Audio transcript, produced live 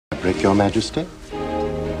fabric, Your Majesty?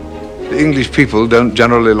 The English people don't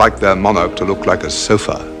generally like their monarch to look like a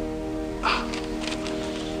sofa.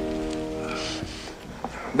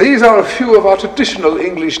 These are a few of our traditional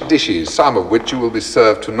English dishes, some of which you will be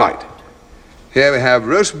served tonight. Here we have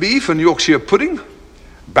roast beef and Yorkshire pudding,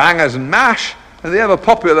 bangers and mash, and the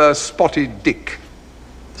ever-popular spotted dick.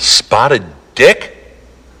 Spotted dick?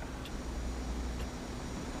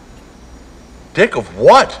 Dick of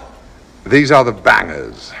what? These are the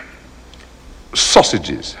bangers.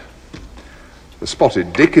 Sausages. The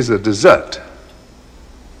spotted dick is a dessert.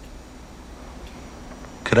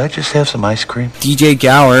 Could I just have some ice cream? DJ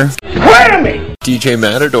Gower. Wait a minute! DJ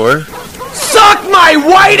Matador. Suck my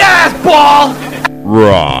white ass ball!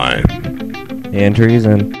 Rhyme. And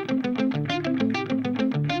treason.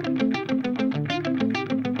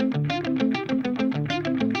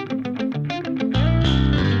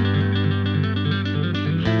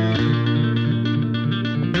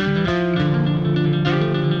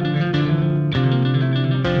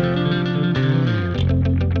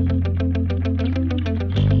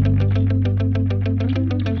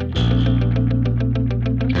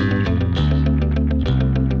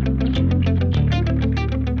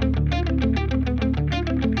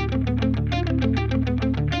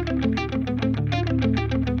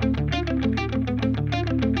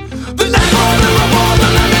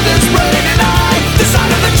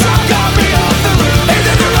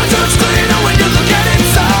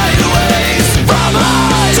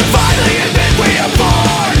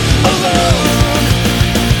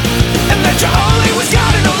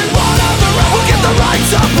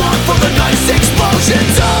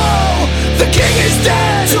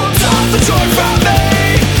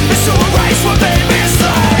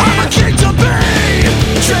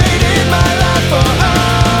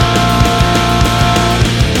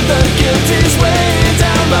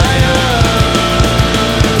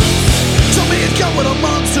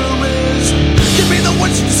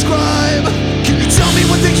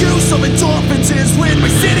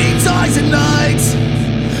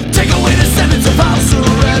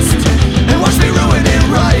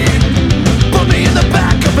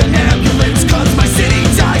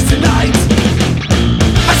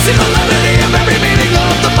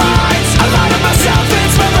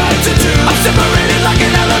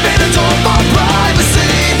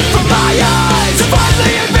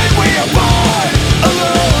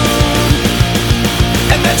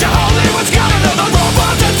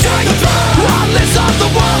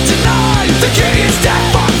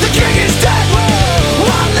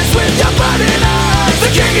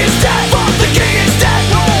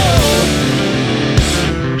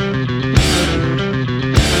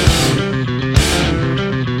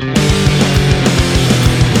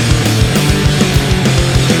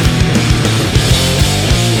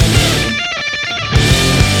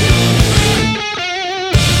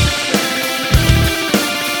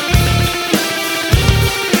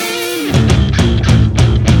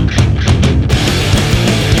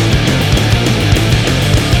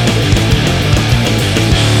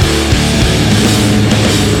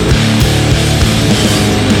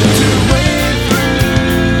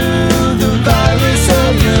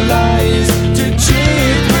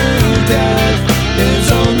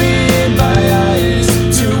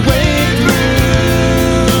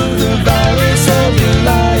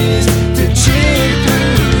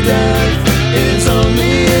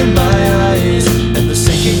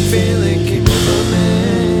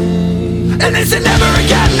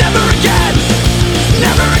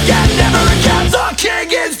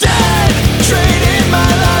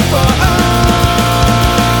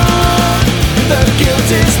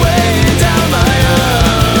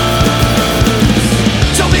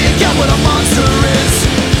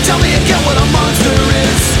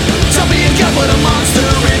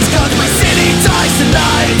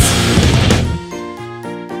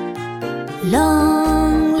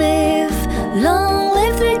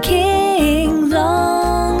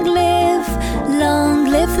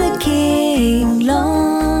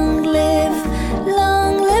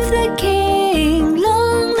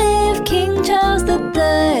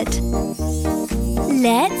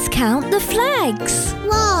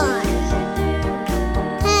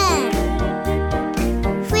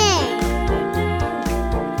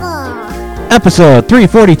 Episode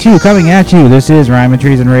 342 coming at you. This is Rhyme and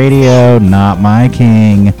Treason Radio, not my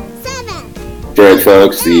king. Bragg,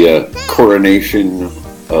 folks, the coronation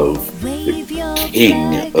of the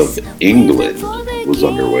King of England was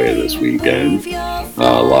underway this weekend.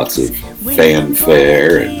 Lots of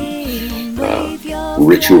fanfare and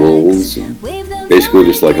rituals, and basically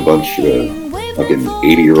just like a bunch of fucking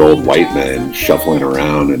 80-year-old white men shuffling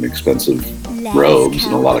around in expensive robes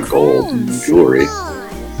and a lot of gold and jewelry.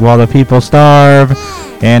 While the people starve.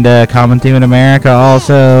 And coming through in America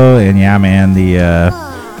also. And yeah, man, the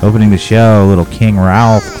opening the show, a little King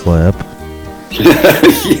Ralph clip.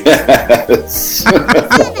 Yes.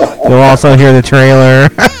 You'll also hear the trailer.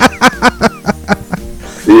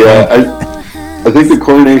 I think the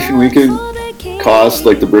coronation weekend cost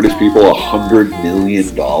like the British people $100 million.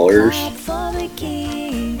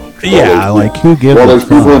 Yeah, like who gives Well, a there's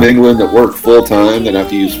people in fuck? England that work full time that have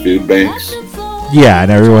to use food banks. Yeah,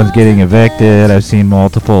 and everyone's getting evicted. I've seen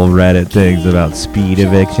multiple Reddit things about speed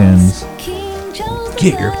evictions.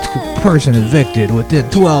 Get your person evicted within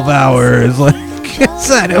 12 hours. Like,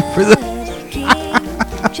 sign up for the...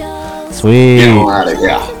 Sweet. Get them out of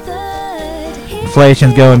here.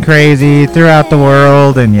 Inflation's going crazy throughout the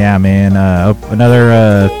world. And yeah, man,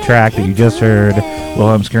 another track that you just heard,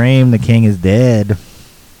 Wilhelm Scream, The King is Dead.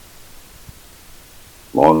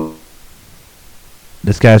 Long.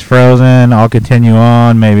 This guy's frozen. I'll continue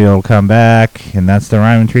on. Maybe it'll come back. And that's the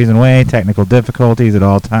Rhyme and Treason way. Technical difficulties at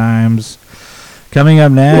all times. Coming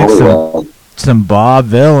up next, some Bob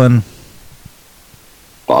Vilan.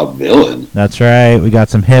 Bob Vilan? That's right. We got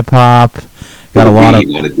some hip-hop. Got a lot of...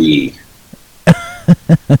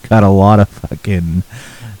 got a lot of fucking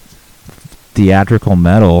theatrical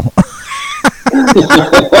metal.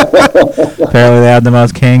 Apparently they have the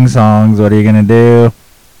most King songs. What are you going to do?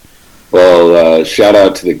 Well, shout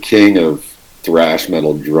out to the king of thrash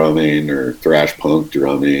metal drumming or thrash punk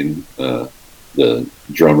drumming, the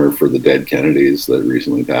drummer for the Dead Kennedys that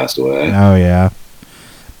recently passed away. Oh, yeah.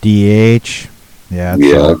 DH. Yeah,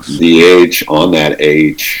 sucks. DH on that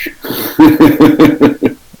H.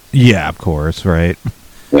 Yeah, of course, right.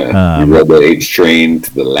 Yeah, you rode the H train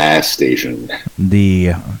to the last station. The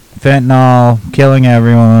fentanyl killing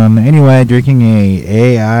everyone. Anyway, drinking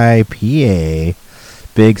a AIPA,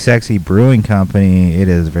 Big Sexy Brewing Company. It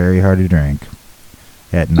is very hard to drink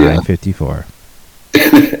at 9:54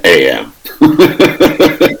 a.m.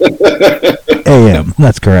 a.m.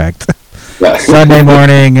 That's correct. Sunday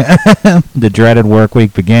morning, the dreaded work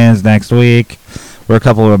week begins next week. We're a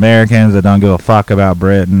couple of Americans that don't give a fuck about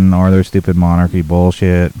Britain or their stupid monarchy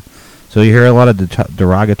bullshit. So you hear a lot of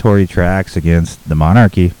derogatory tracks against the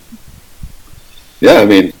monarchy. Yeah, I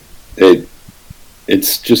mean,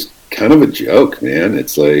 it's just kind of a joke, man.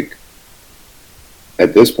 It's like,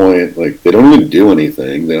 at this point, like, they don't even do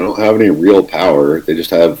anything. They don't have any real power. They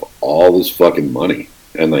just have all this fucking money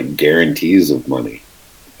and, like, guarantees of money.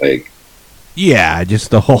 Like, yeah,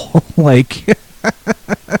 just the whole, like...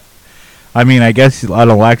 I mean, I guess an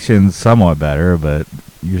election's somewhat better, but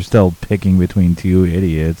you're still picking between two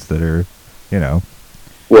idiots that are, you know,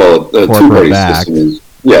 well, the two-party backed. system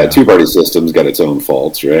is, two-party system's got its own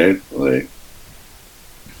faults, right? Like,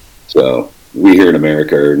 so we here in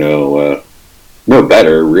America are no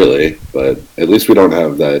better, really, but at least we don't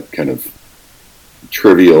have that kind of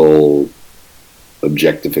trivial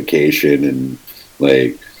objectification and,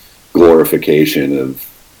 like, glorification of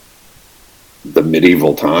the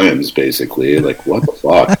medieval times, basically. Like, what the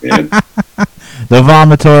fuck, man? The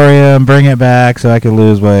vomitorium, bring it back so I can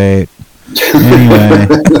lose weight. Anyway.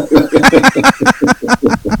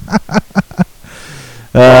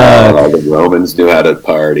 The Romans knew how to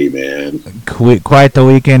party, man. Quite the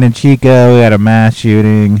weekend in Chico. We had a mass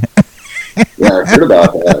shooting. Yeah, I heard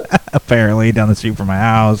about that. Apparently, down the street from my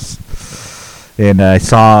house. And I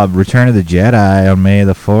saw Return of the Jedi on May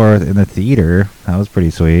the 4th in the theater. That was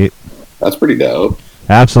pretty sweet. That's pretty dope.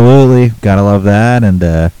 Absolutely. Gotta love that. And,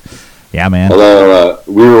 yeah, man. Although,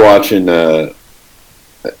 we were watching, I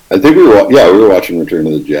think we were watching Return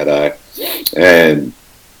of the Jedi and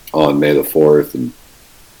on May the 4th. And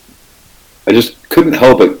I just couldn't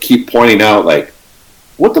help but keep pointing out, like,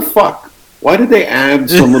 what the fuck? Why did they add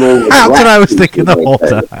some little... That's what I was thinking the whole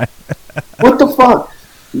time. What the fuck?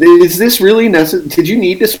 Is this really necessary? Did you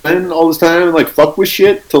need to spend all this time and, like, fuck with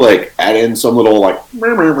shit to, like, add in some little, like,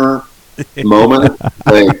 moment?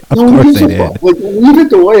 Like, of course they did. Like, leave it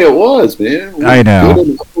the way it was, man. I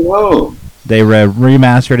know. They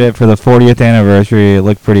remastered it for the 40th anniversary. It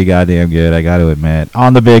looked pretty goddamn good, I gotta admit.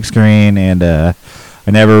 On the big screen, and I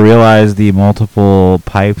never realized the multiple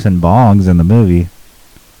pipes and bongs in the movie.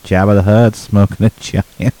 Jabba the Hutt smoking a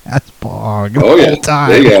giant ass bong the whole time.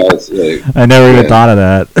 Like, I never even thought of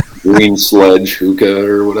that. Green Sledge hookah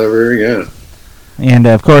or whatever, yeah. And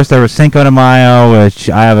of course there was Cinco de Mayo, which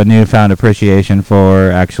I have a newfound appreciation for.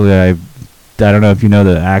 Actually, I don't know if you know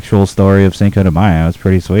the actual story of Cinco de Mayo. It's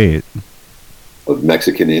pretty sweet. Of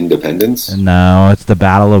Mexican independence? No, it's the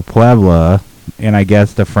Battle of Puebla, and I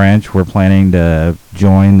guess the French were planning to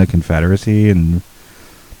join the Confederacy and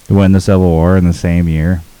win the Civil War in the same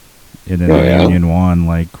year. and then the Union won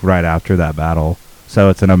like right after that battle. So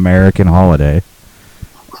it's an American holiday.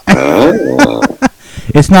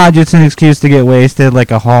 It's not just an excuse to get wasted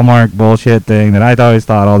like a Hallmark bullshit thing that I've always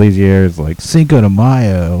thought all these years, like Cinco de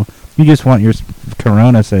Mayo. You just want your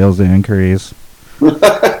Corona sales to increase. You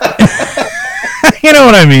know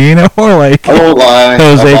what I mean? Or like I won't lie.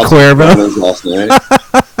 Jose Cuervo. Last night.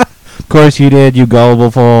 Of course you did, you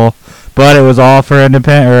gullible fool. But it was all for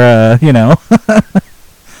independent,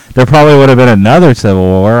 there probably would have been another Civil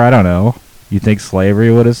War. I don't know. You think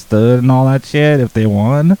slavery would have stood and all that shit if they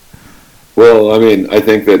won? Well, I mean, I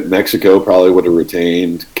think that Mexico probably would have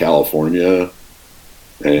retained California.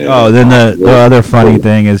 And then the other funny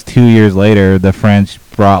thing is 2 years later, the French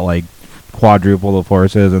brought like quadruple the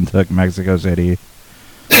forces and took Mexico City.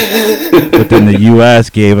 But then the U.S.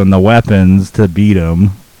 gave them the weapons to beat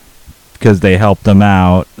them because they helped them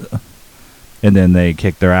out. And then they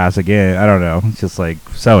kicked their ass again. I don't know. It's just like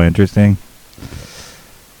so interesting.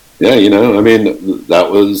 Yeah, I mean,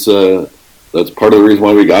 that was that's part of the reason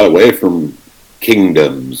why we got away from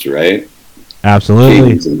kingdoms, right? Absolutely.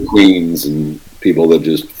 Kings and queens and people that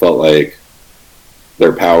just felt like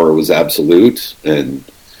their power was absolute. And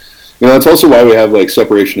that's also why we have like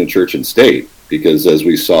separation of church and state, because as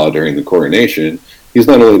we saw during the coronation, he's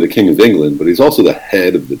not only the King of England, but he's also the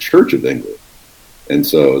head of the Church of England. And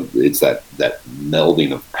so it's that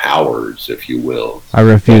melding of powers, if you will. I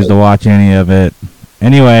refuse to watch any of it.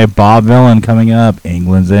 Anyway, Bob Vilan coming up.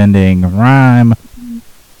 England's ending. Rhyme.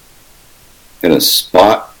 In a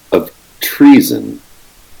spot of treason.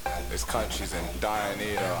 This country's in dire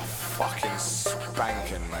need of a fucking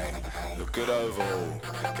spanking, mate. Look good overall.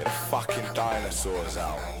 Get the fucking dinosaurs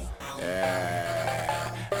out.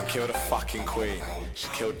 Yeah. And kill the fucking queen. She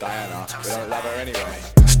killed Diana. We don't love her anyway.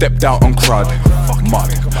 Stepped out on crud, mud,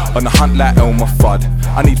 on the hunt like Elmer Fudd.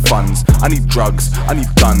 I need funds, I need drugs, I need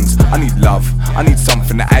guns, I need love. I need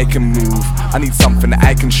something that I can move, I need something that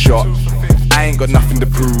I can shot. I ain't got nothing to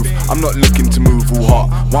prove, I'm not looking to move all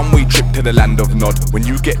hot. One-way trip to the land of Nod. When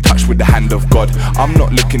you get touched with the hand of God, I'm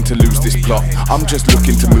not looking to lose this plot, I'm just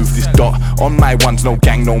looking to move this dot. On my ones, no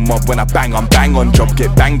gang, no mob. When I bang, I'm bang on job.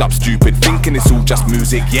 Get banged up stupid, thinking it's all just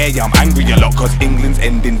music. Yeah, I'm angry a lot, cause England's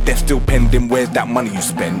ending, death still pending. Where's that money you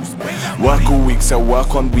spend? Work all week, so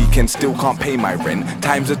work on weekends, still can't pay my rent.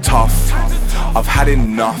 Times are tough, I've had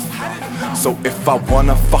enough. So if I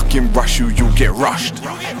wanna fucking rush you, you'll get rushed.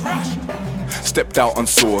 Stepped out on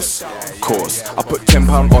source, course. I put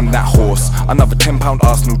 £10 on that horse. Another £10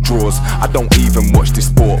 Arsenal draws. I don't even watch this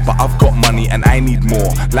sport, but I've got money and I need more.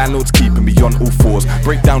 Landlord's keeping me on all fours.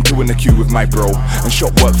 Break down two in the queue with my bro, and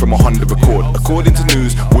shop work from a Honda Accord. According to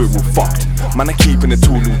news, we're all fucked. Man, I'm keeping the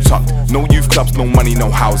tool all tucked. No youth clubs, no money,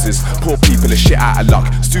 no houses. Poor people are shit out of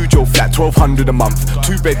luck. Studio flat, 1,200 a month.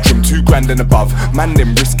 2-bedroom, 2 grand and above. Man,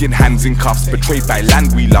 them risking hands in cuffs. Betrayed by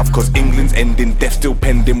land we love, cause England's ending, death still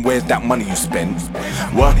pending. Where's that money you spend?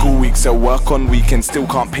 Work all week, so work on weekends, still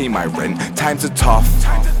can't pay my rent. Times are tough,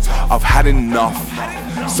 I've had enough.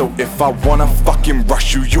 So if I wanna fucking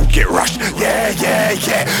rush you, you'll get rushed. Yeah.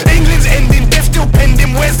 England's ending, death still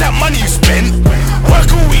pending. Where's that money you spend?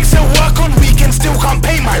 Work all week, so work on weekends, still can't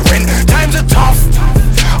pay my rent. Times are tough,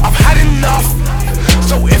 I've had enough.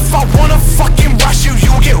 So if I wanna fucking rush you,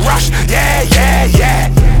 you'll get rushed. Yeah.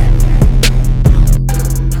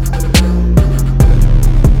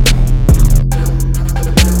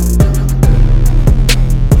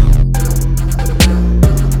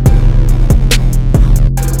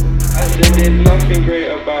 There's nothing great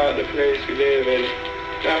about the place we live in.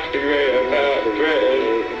 Nothing great about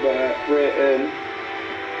Britain.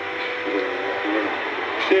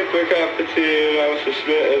 Sip a cup of tea, mouth are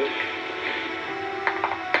smitten.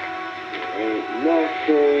 Ain't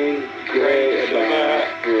nothing great about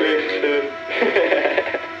Britain.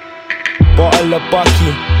 Bottle of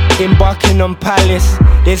Bucky in Buckingham Palace.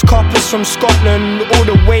 There's coppers from Scotland all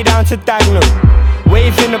the way down to Dagenham.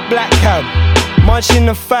 Waving a black cab, munching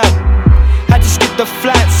the fab. Had to skip the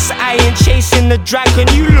flats, I ain't chasing the dragon.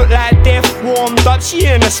 You look like death warmed up, she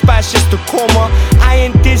in a splash just a coma. I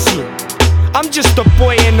ain't dizzy, I'm just a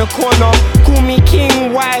boy in the corner. Call me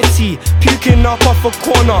King Whitey, puking up off a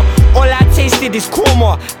corner. All I tasted is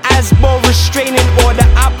korma, Asbo restraining order.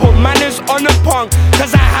 I put manners on a punk,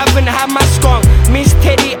 cause I haven't had my skunk. Miss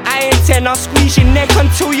Teddy, I ain't 10, I'll squeeze your neck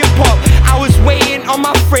until you pop. I was waiting on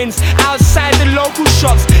my friends outside the local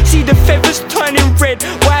shops. See the feathers turning red,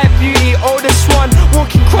 white beauty, oldest one,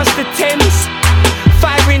 walking across the Thames.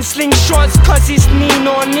 Firing slingshots cause it's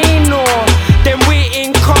Nino. Then we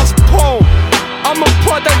in cuffs, pole. I'm a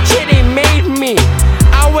product, yeah, they made me.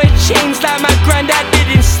 I wear chains like my granddad did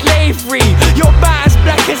in slavery. Your bat as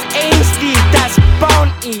black as Ainsley, that's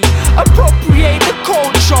bounty. Appropriate the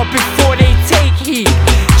culture before they take heed.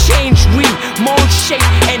 Change, we, mold, shape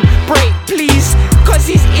and break, please. Cause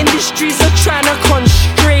these industries are trying to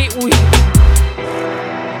constrain we.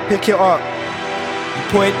 Pick it up, you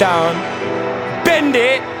put it down, bend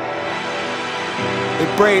it.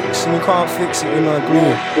 It breaks and you can't fix it with no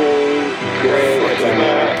glue.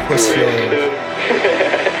 Pussy.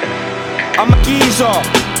 I'm a geezer,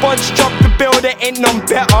 budge drop the builder, ain't none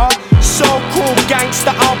better. So cool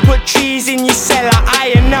gangster, I'll put trees in your cellar.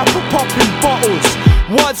 I ain't never popping bottles.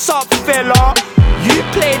 What's up fella? You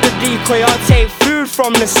play the decoy, I'll take food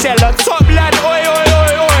from the cellar. Top lad, oi oi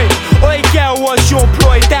oi oi. Oi girl, what's your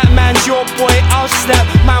ploy? That man's your boy, I'll snap,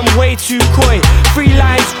 man way too coy. 3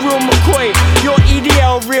 lines, real McCoy. Your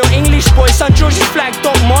EDL, real English boy. St. George's flag,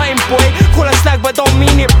 Doc Martin boy. Call us slag but don't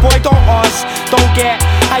mean it boy. Don't ask, don't get,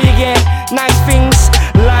 how you get nice things.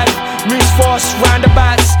 Life moves fast,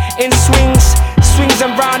 roundabouts in swings. Swings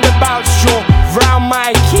and roundabouts, you're round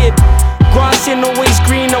my kid. Grass ain't always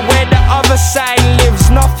greener where the other side lives.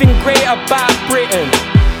 Nothing great about Britain.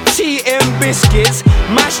 Tea and biscuits,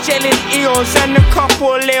 mashed gelling eels and a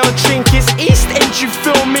couple little trinkets. East Entry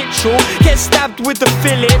Phil Mitchell gets stabbed with the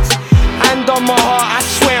fillets. And on my heart I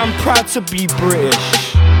swear I'm proud to be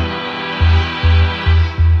British.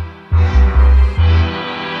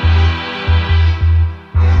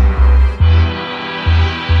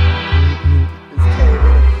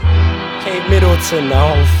 Kate Middleton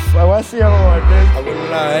now. What's the other one, dude? I wouldn't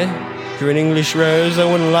lie. You're an English rose, I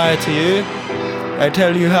wouldn't lie to you. I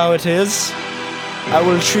tell you how it is. I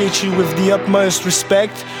will treat you with the utmost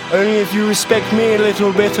respect. Only if you respect me a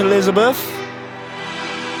little bit, Elizabeth.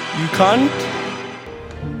 You can't.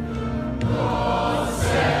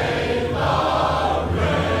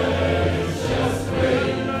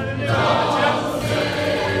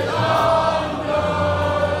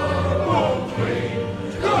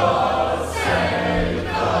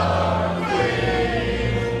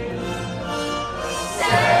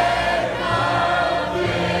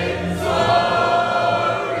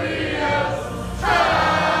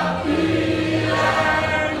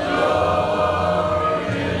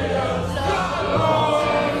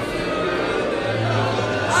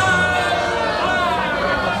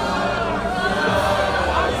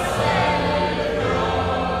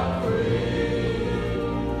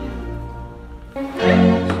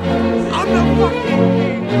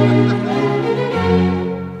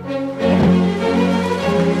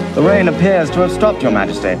 The rain appears to have stopped, Your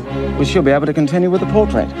Majesty. We shall be able to continue with the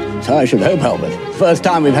portrait. So I should hope, Albert. First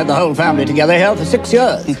time we've had the whole family together here for 6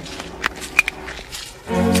 years.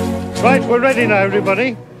 Right, we're ready now,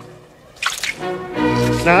 everybody.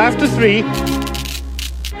 Now, after 3.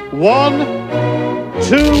 1,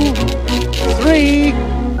 2, 3.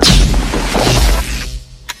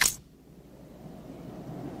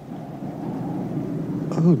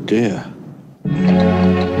 Oh, dear.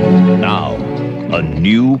 Now, a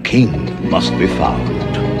new king must be found.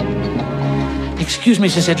 Excuse me,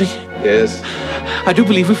 Sir Cedric. Yes? I do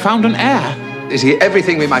believe we found an heir. Is he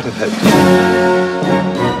everything we might have hoped?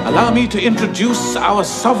 Allow me to introduce our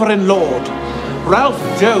sovereign lord, Ralph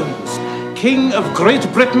Jones, King of Great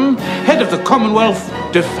Britain, head of the Commonwealth,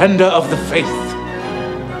 defender of the faith.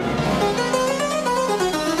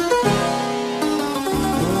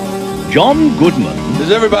 John Goodman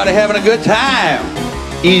Is everybody having a good time?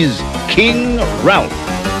 is King Ralph.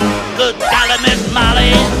 Good golly, Miss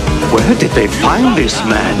Molly. Where did they find this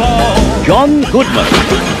man? John Goodman.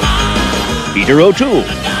 Peter O'Toole.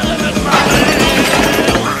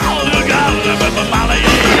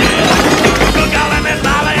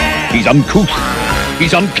 He's uncouth.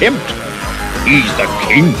 He's unkempt. He's the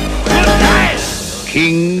king.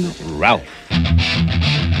 King Ralph.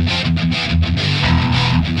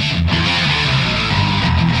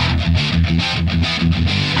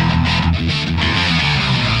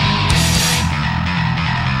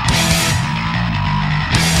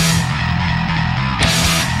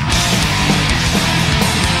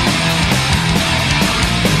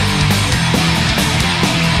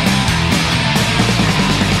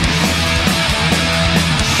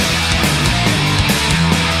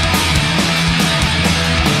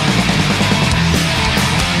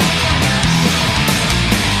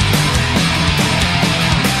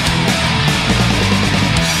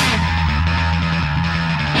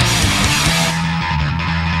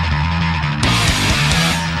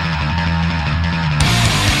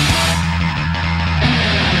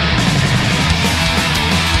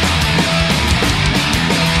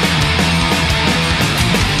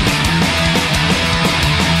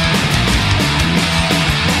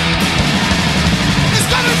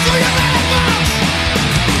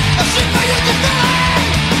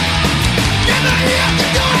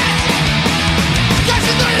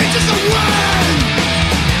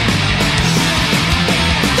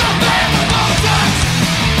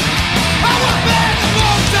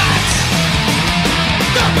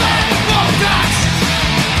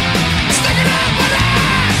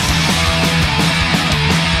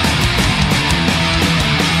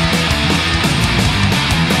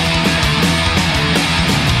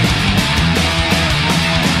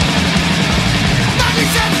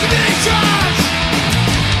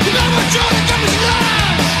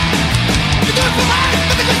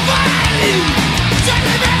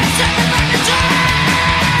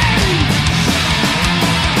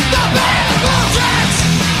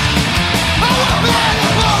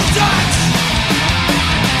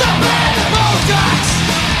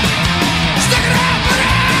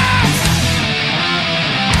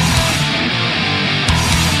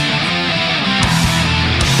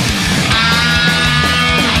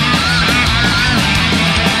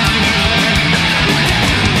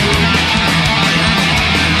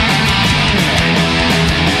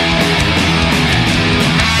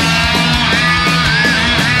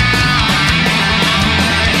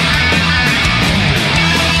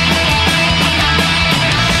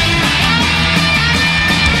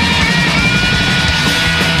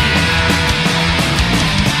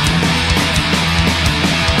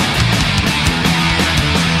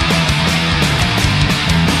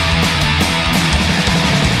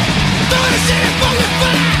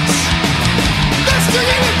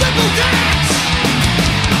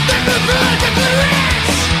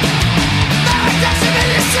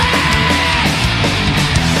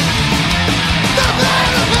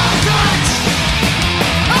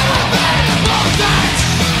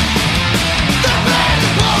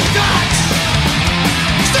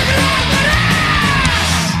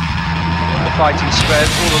 Fighting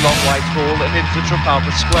spreads all along Whitehall and into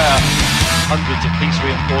Trafalgar Square. Hundreds of police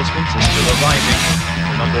reinforcements are still arriving.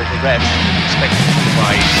 The number of arrests is expected to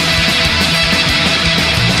rise.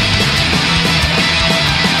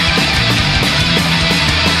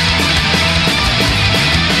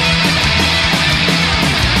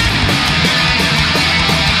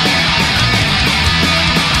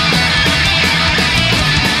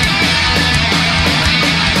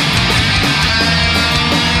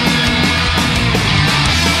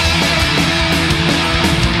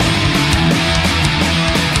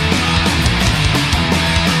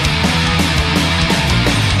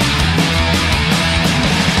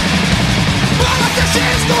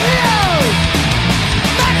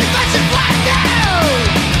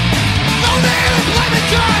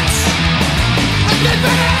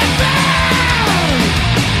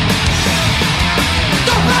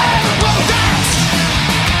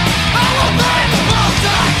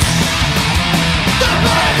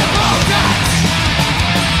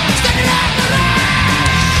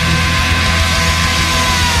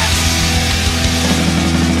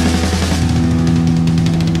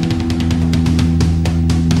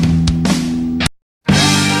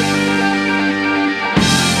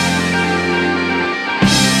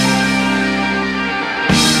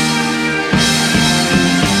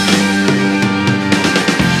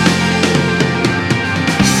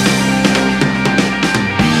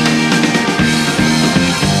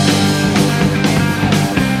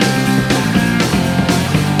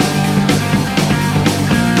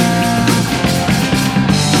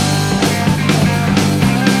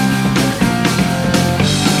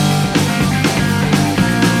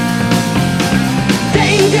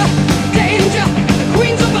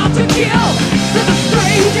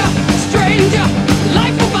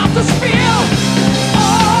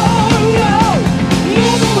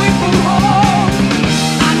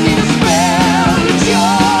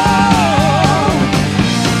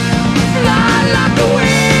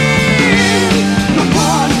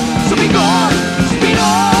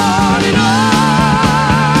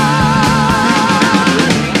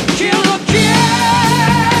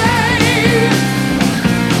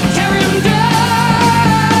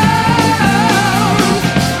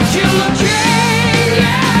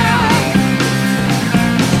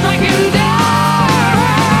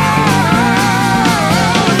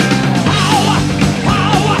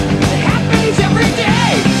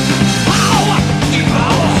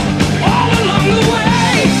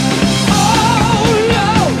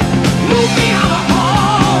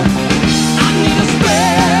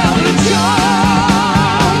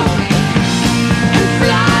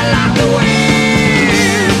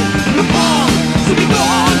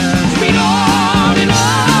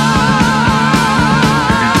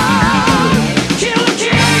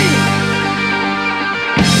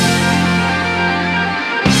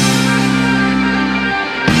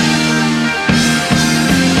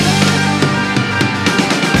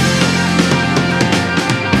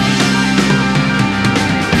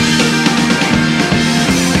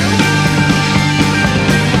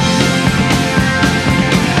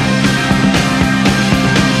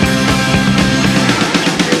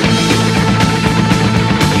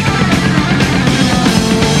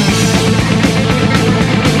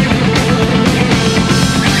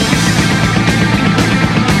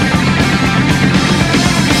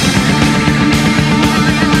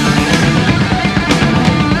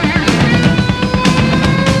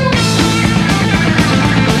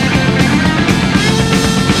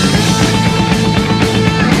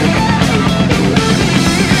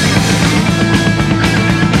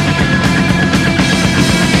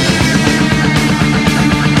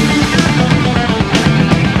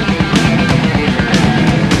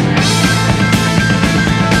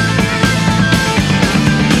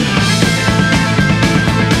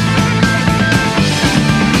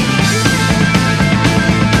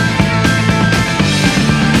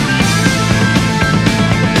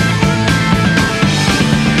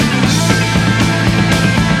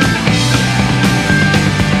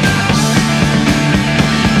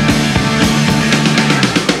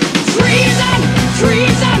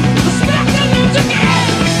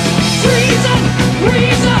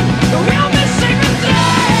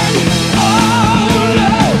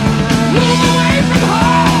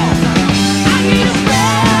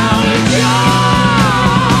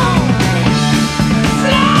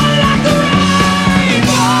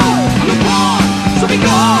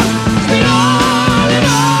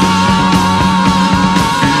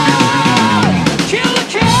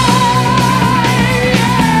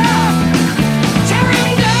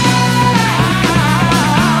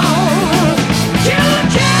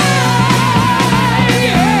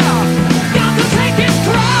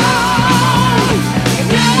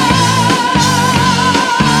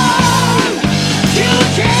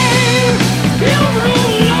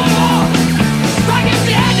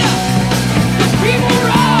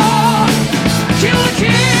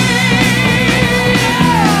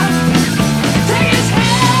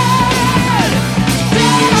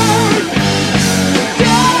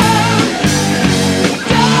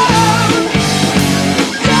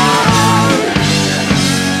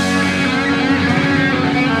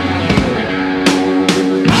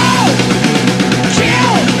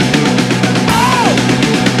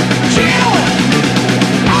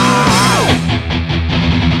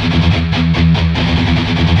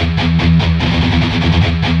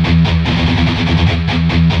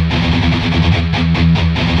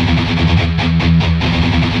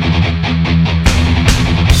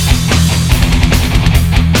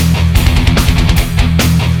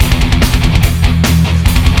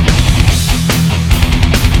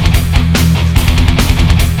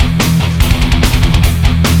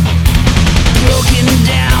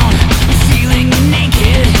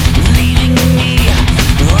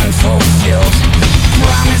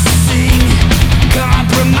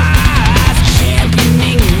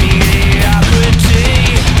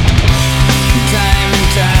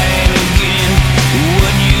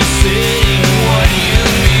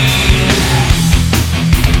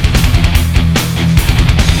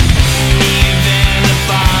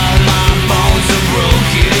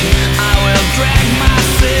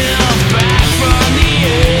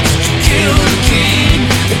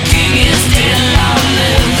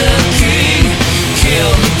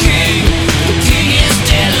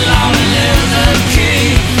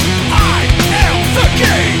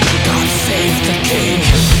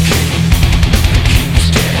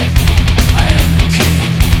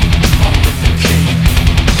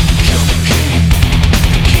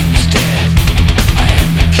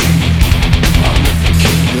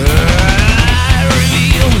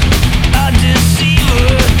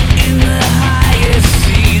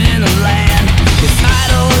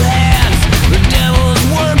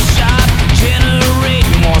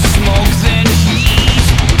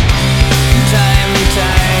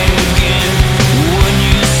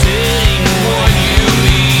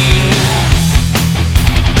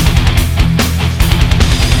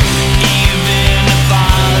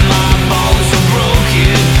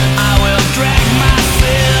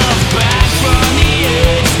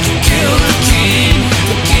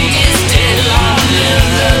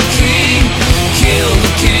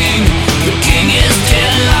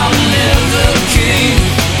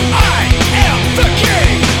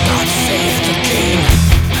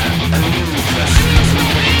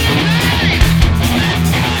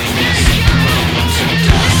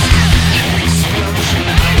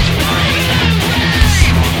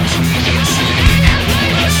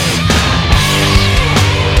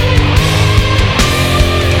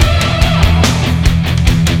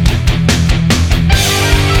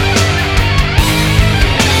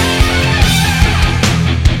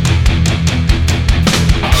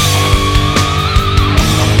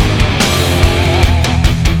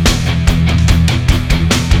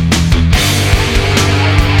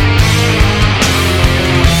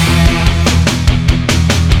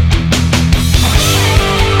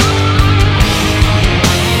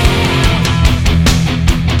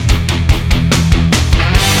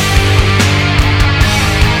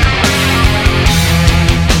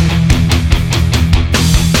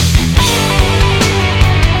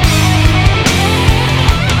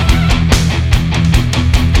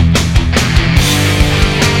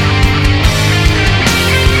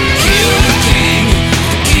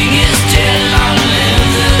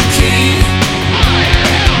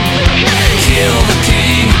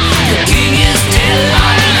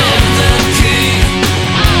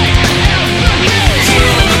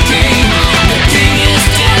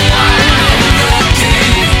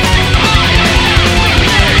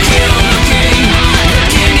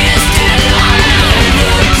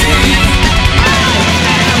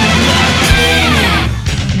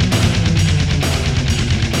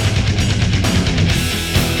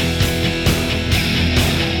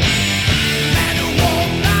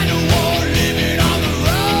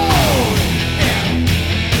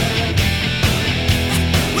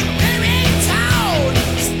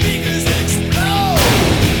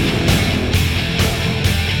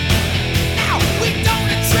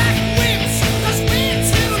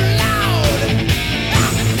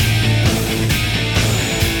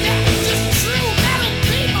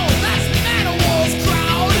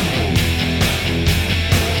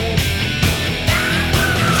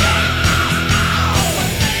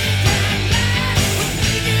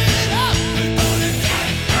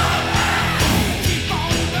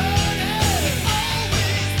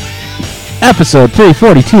 Episode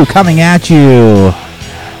 342 coming at you.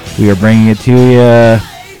 We are bringing it to you.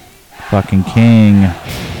 Fucking king.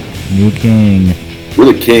 New king.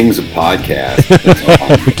 We're the kings of podcasts.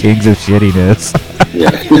 The kings of shittiness. Yeah.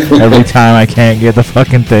 Every time I can't get the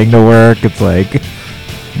fucking thing to work, it's like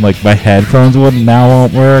my headphones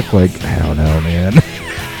won't work. Like, I don't know, man.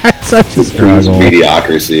 It's such a struggle.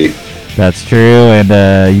 Mediocrity. That's true,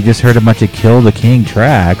 and you just heard a bunch of Kill the King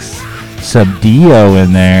tracks. Some Dio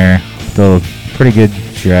in there. The pretty good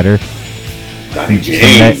shredder.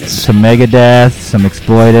 Some Megadeth, some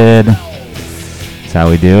Exploited. That's how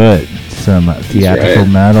we do it. Some theatrical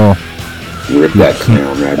metal. Rip that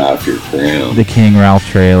crown right off your crown. The King Ralph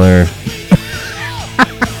trailer.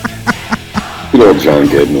 Good old John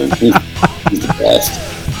Goodman. He's the best.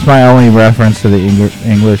 It's my only reference to the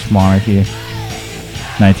English monarchy.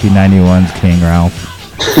 1991's King Ralph.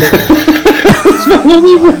 It's my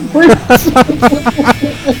only reference.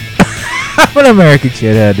 I'm an American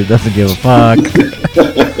shithead that doesn't give a fuck.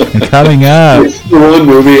 And coming up, the one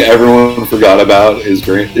movie everyone forgot about is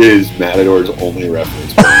Matador's only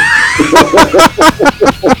reference point.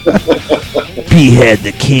 Behead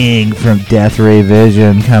the King from Death Ray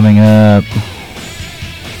Vision coming up.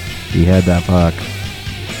 Behead that fuck.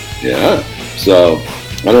 Yeah. So,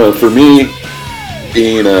 I don't know, for me,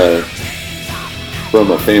 being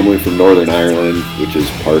from a family from Northern Ireland, which is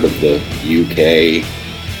part of the UK,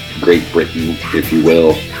 Great Britain, if you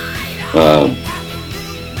will,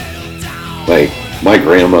 my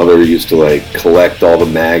grandmother used to collect all the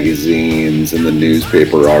magazines and the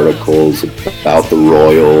newspaper articles about the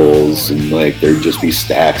royals, and there'd just be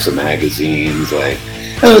stacks of magazines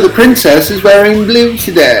oh, the princess is wearing blue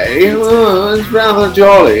today, oh, it's rather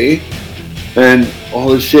jolly, and all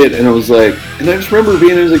this shit. And I was and I just remember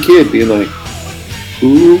being as a kid being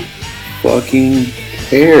who fucking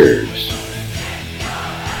cares?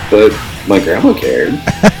 But my grandma cared.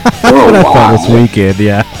 Oh, wow. This weekend,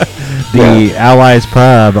 yeah. The Allies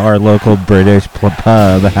pub, our local British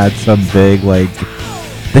pub, had some big,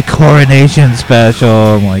 the coronation special.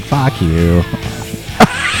 I'm like, fuck you.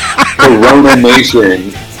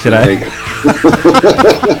 Coronation. Should I?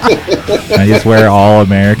 I just wear all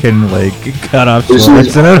American, cut off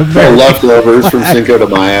shorts and leftovers from Cinco de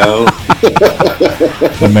Mayo.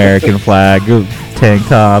 American flag, tank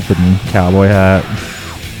top, and cowboy hat.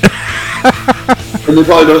 And they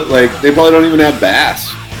probably don't even have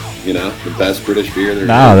Bass. The best British beer there.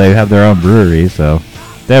 No, they have their own brewery, so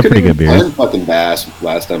they have pretty good beer. I had fucking Bass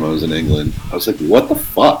last time I was in England. I was like, what the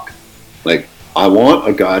fuck? I want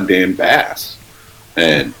a goddamn Bass.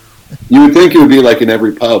 And you would think it would be in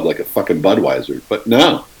every pub, like a fucking Budweiser, but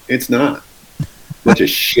no, it's not. Bunch of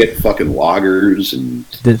shit fucking lagers and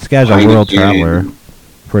this guy's a world traveler.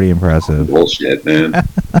 Pretty impressive. Bullshit, man.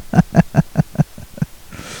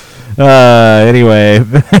 Anyway,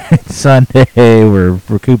 Sunday, we're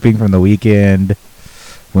recouping from the weekend.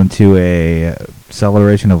 Went to a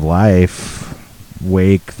celebration of life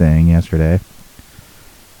wake thing yesterday.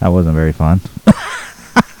 That wasn't very fun.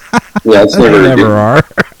 Yeah, it's never. They never are.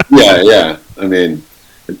 Yeah. I mean,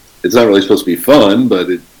 it's not really supposed to be fun, but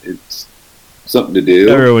it's something to do.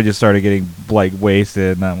 Everyone just started getting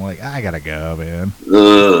wasted, and I'm like, I gotta go, man. You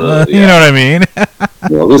know what I mean?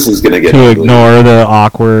 Well, this is gonna get to ugly. Ignore the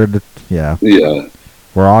awkward. Yeah.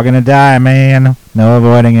 We're all gonna die, man. No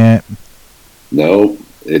avoiding it. Nope.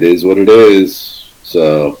 It is what it is.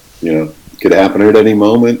 So, it could happen at any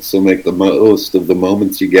moment. So make the most of the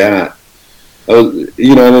moments you got. And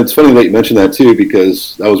it's funny that you mentioned that too,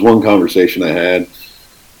 because that was one conversation I had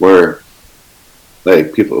where,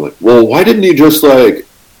 people are like, well, why didn't he just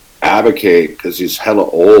advocate because he's hella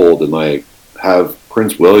old and have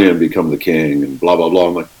Prince William become the king and blah blah blah.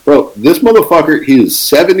 I'm like, bro, this motherfucker, he is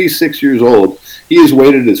 76 years old. He has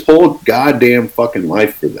waited his whole goddamn fucking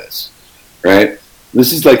life for this, right?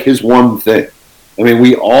 This is his one thing. I mean,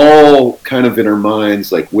 we all kind of in our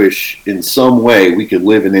minds wish in some way we could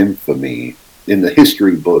live in infamy in the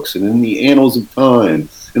history books and in the annals of time,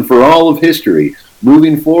 and for all of history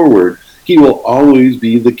moving forward, he will always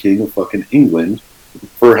be the king of fucking England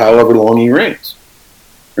for however long he reigns,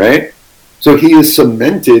 right? So he has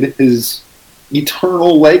cemented his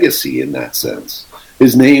eternal legacy in that sense.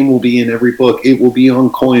 His name will be in every book. It will be on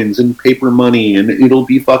coins and paper money, and it'll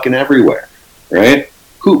be fucking everywhere, right?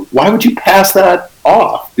 Why would you pass that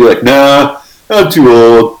off? Be like, nah, I'm too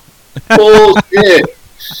old. Bullshit.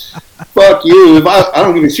 Fuck you. If I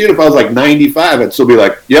don't give a shit if I was 95, I'd still be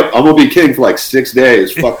like, yep, I'm going to be king for 6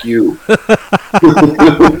 days. Fuck you.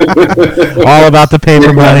 All about the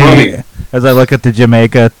paper money. As I look at the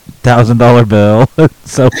Jamaica $1,000 bill,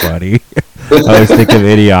 it's so funny. I always think of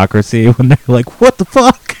Idiocracy when they're like, "What the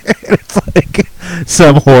fuck?" And it's like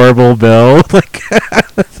some horrible bill. Like,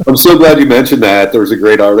 I'm so glad you mentioned that. There was a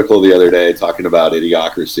great article the other day talking about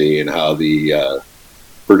Idiocracy and how the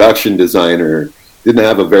production designer didn't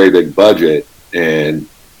have a very big budget, and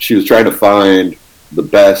she was trying to find the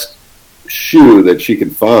best shoe that she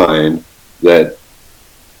could find that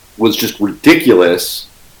was just ridiculous,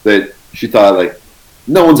 that she thought, like,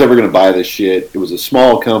 no one's ever going to buy this shit. It was a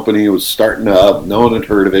small company. It was starting up. No one had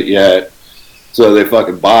heard of it yet. So they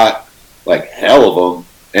fucking bought, like, hell of them.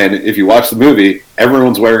 And if you watch the movie,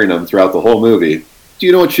 everyone's wearing them throughout the whole movie. Do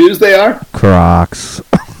you know what shoes they are? Crocs.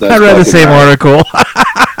 That's I read the same article.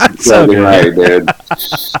 So right, dude.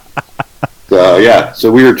 So, yeah.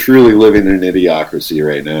 So we are truly living in an idiocracy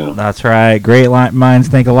right now. That's right. Great minds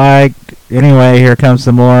think alike. Anyway, here comes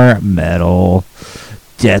some more metal.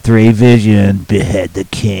 Death Ray Vision, behead the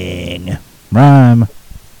king. Rhyme.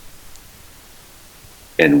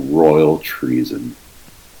 And royal treason.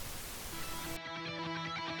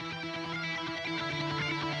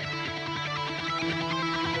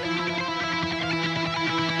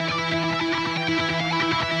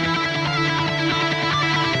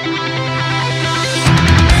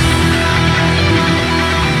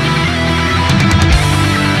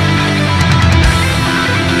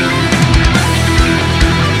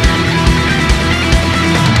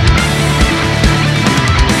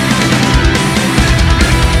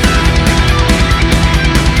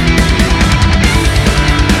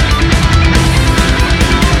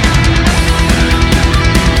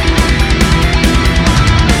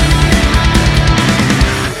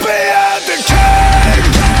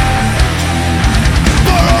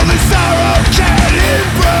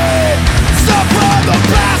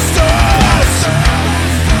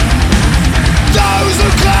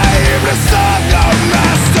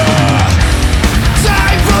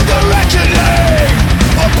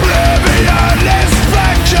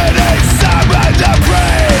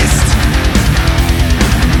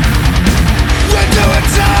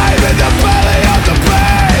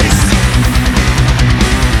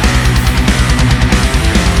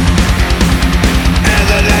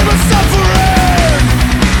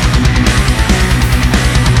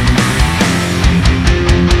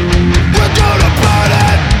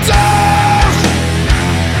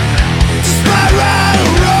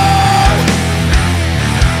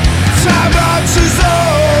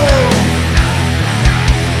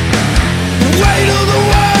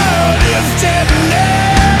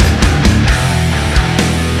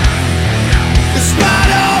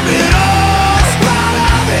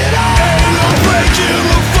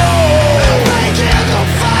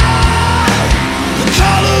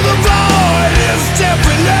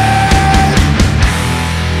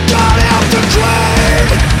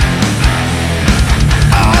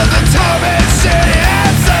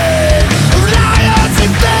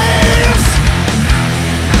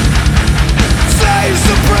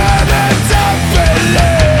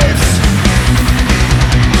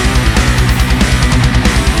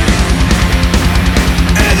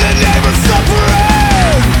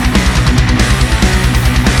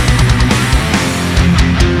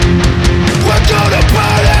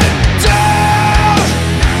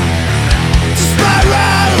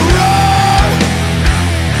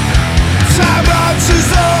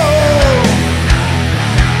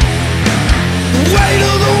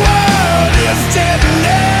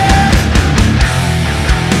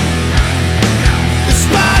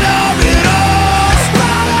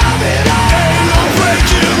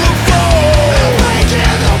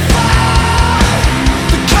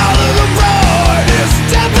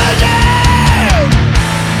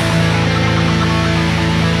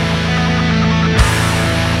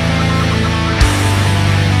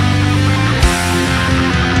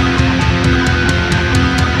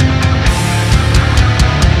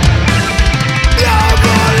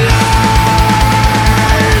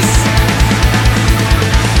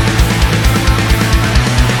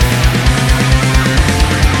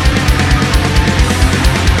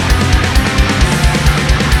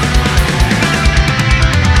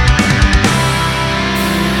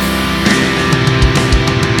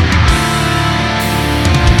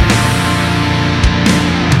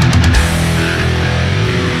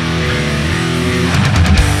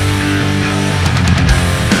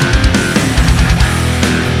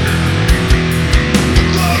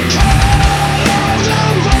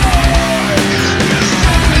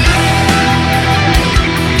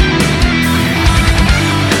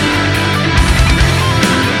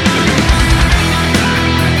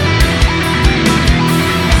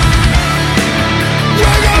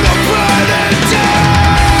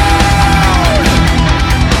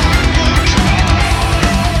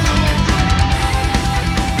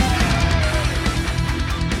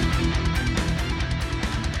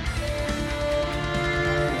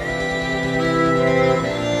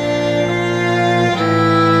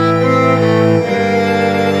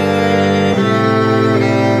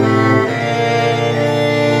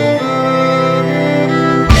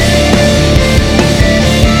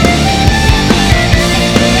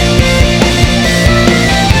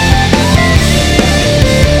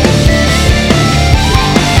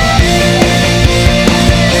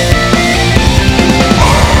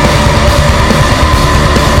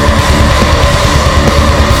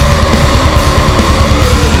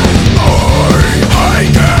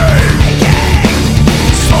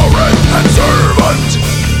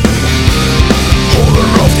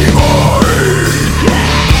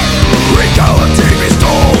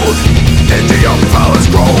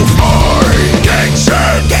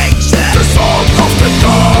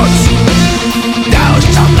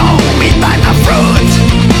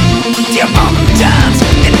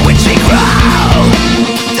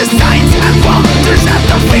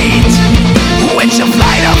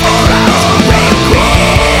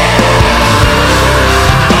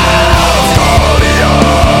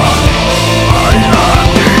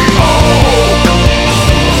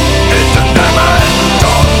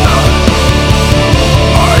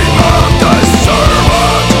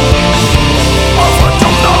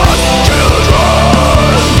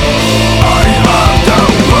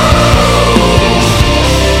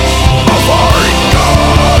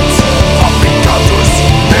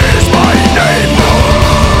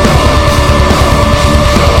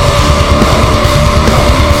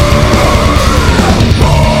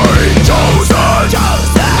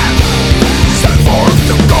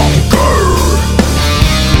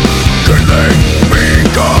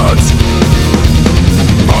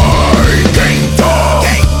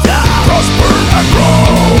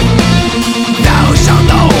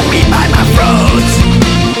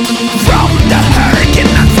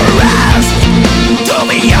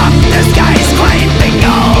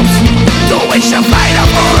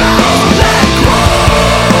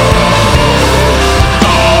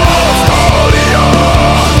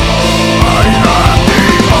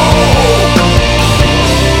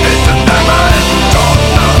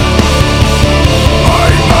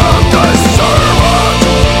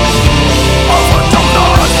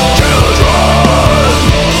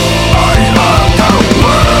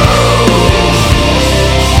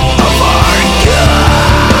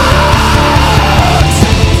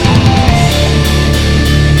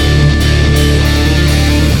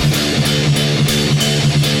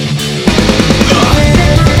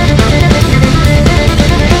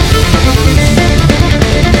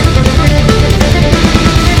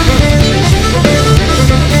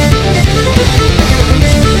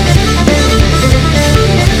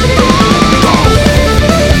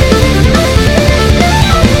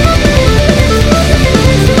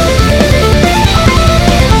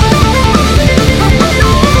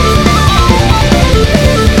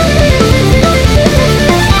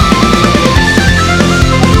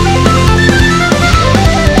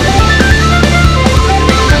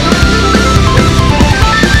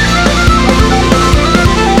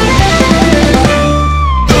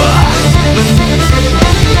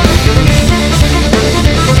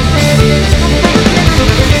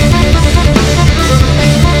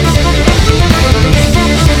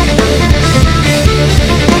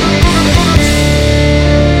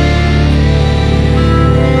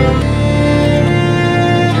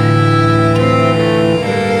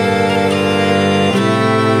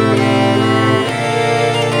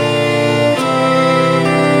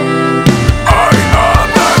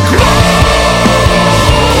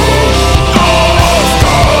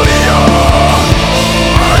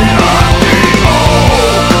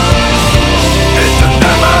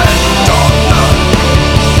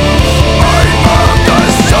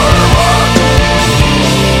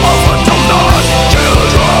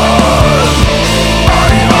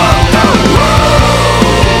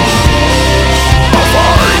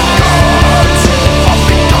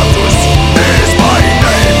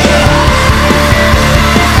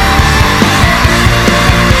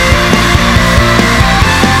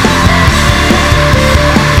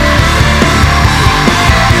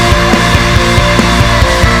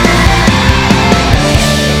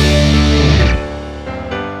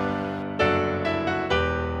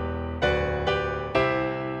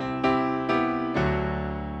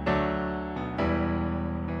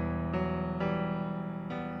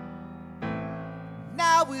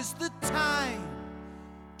 is the time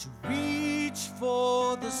to reach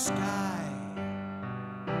for the sky.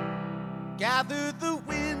 Gather the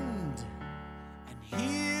wind and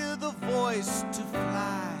hear the voice to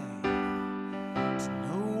fly. To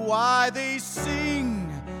know why they sing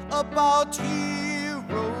about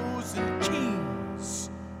heroes and kings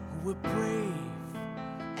who were brave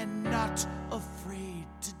and not afraid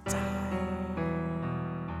to die.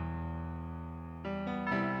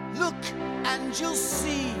 Look and you'll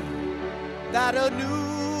see that a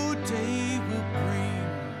new day will bring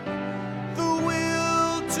the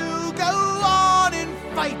will to go on and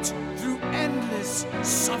fight through endless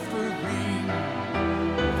suffering.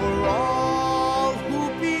 For all who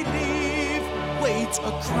believe wait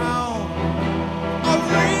a crown, a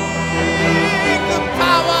ring, the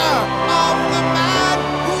power of the man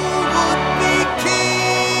who would be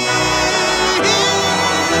king.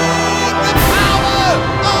 The power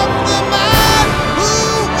of the man who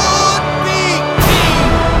would be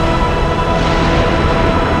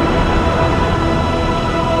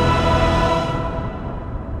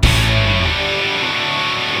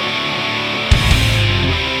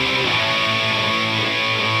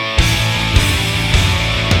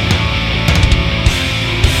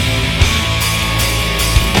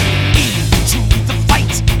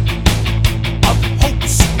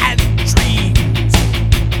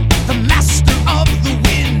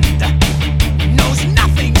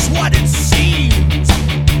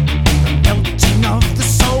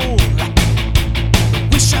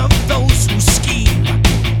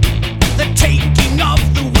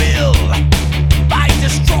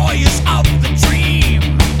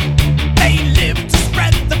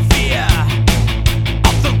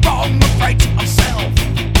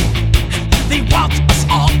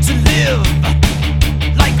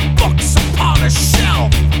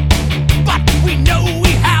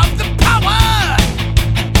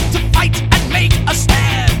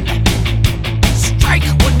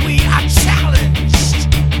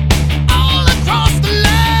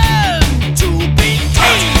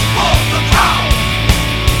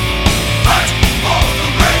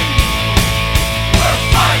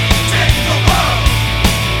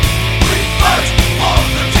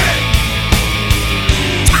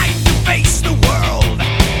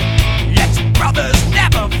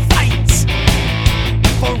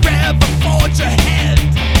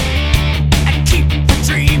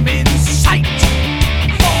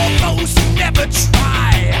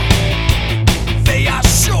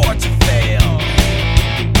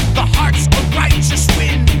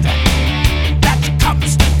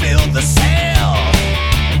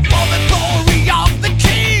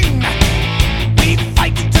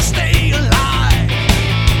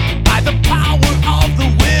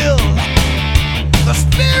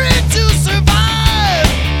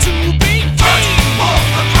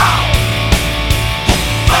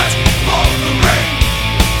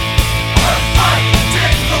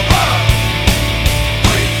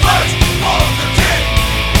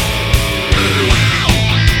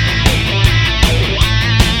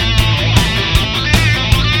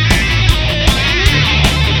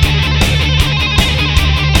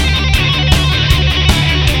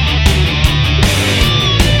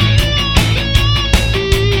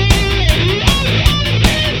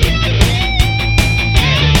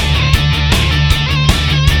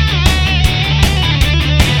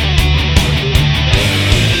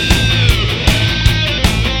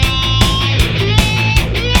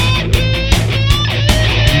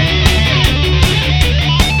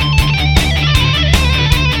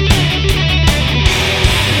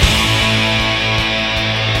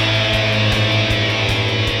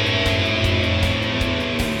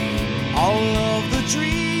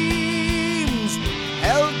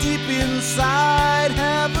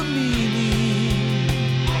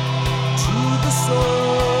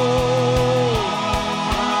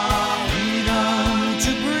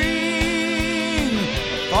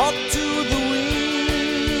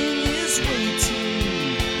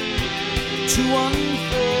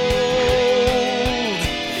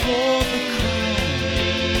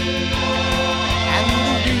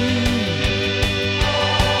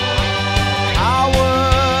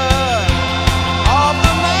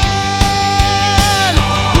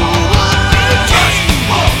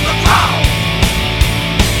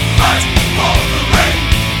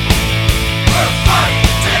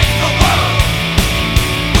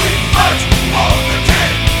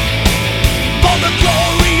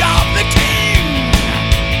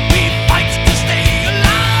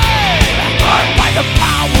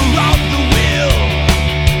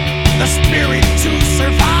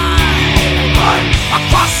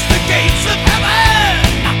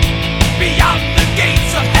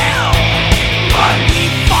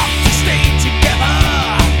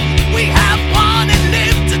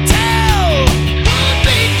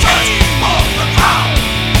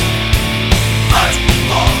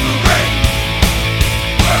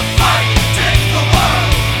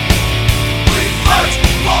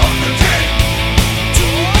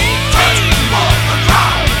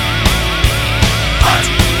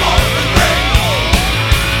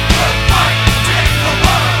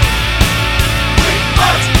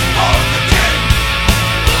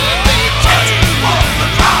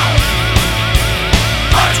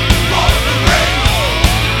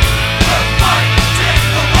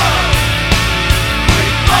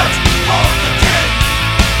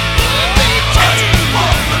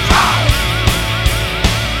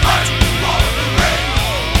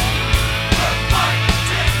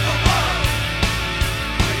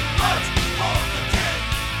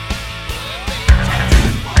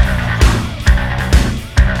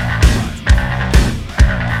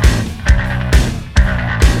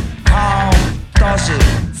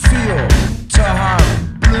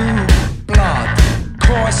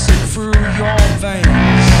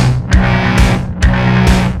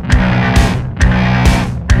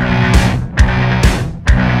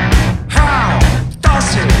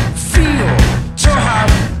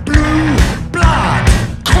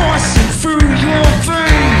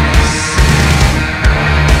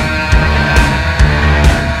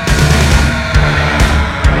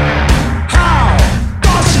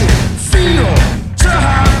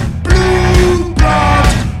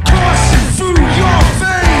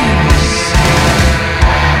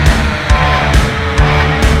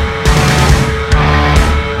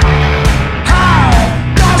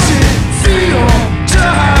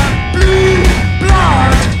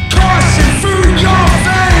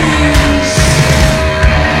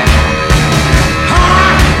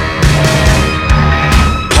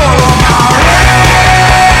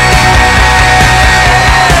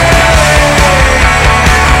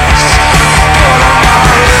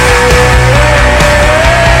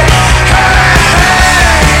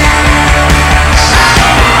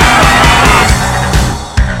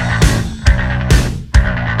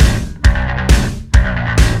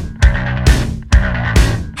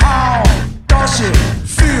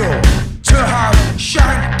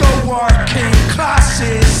working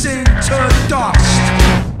classes into dust.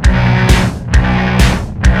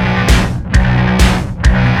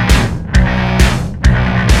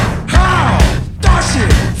 How does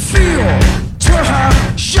it feel to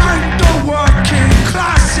have shanked the working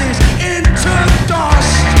classes into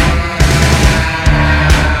dust?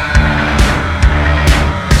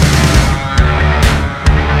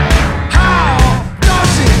 How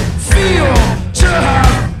does it feel to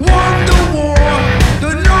have won the war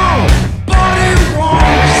that nobody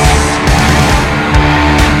wants?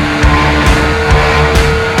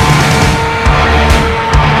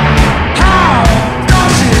 How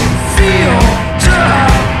does it feel to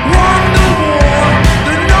have won the war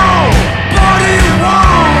that nobody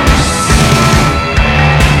wants?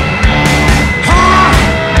 Huh?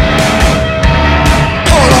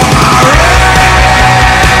 Hold on,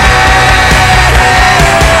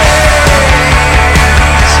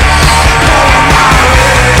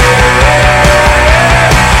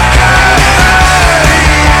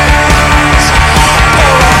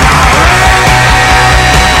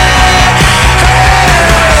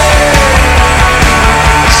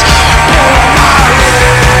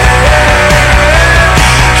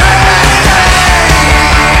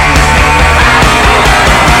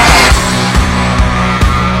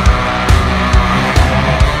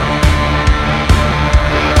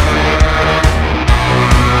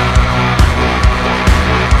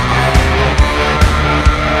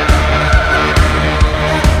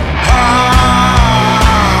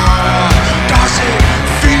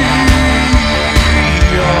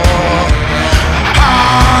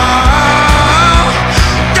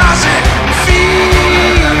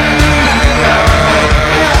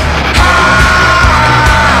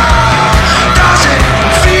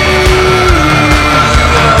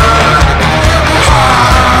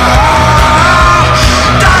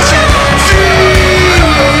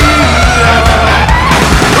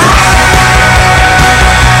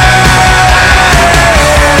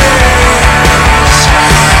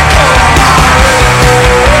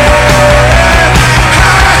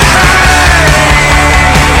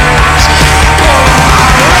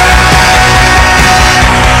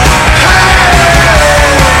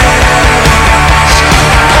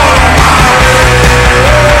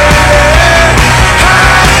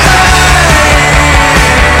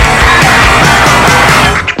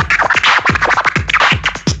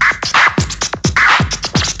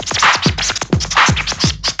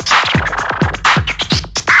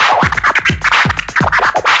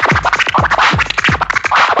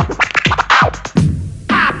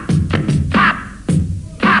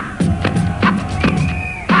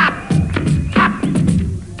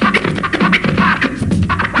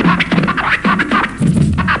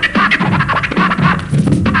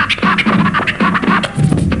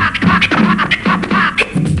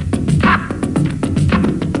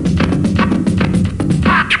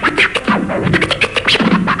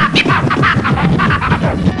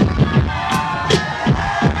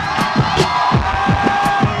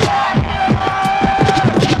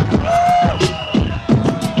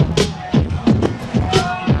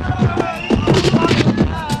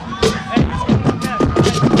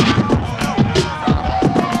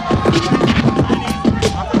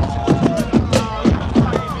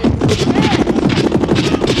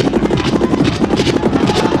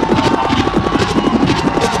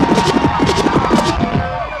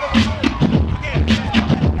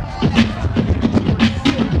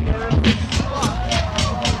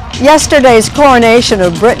 Yesterday's coronation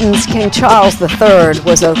of Britain's King Charles III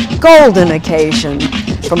was a golden occasion,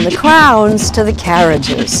 from the crowns to the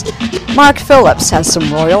carriages. Mark Phillips has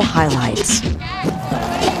some royal highlights.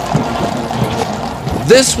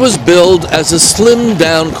 This was billed as a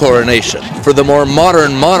slimmed-down coronation for the more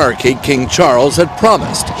modern monarchy King Charles had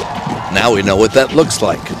promised. Now we know what that looks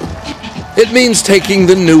like. It means taking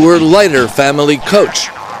the newer, lighter family coach,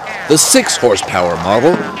 the 6-horsepower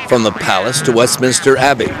model from the Palace to Westminster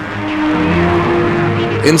Abbey.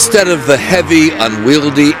 Instead of the heavy,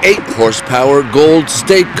 unwieldy 8-horsepower gold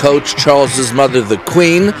state coach Charles's mother, the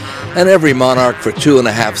Queen, and every monarch for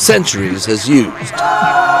 2.5 centuries has used.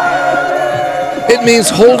 It means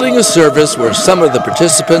holding a service where some of the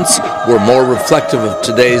participants were more reflective of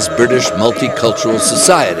today's British multicultural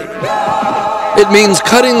society. It means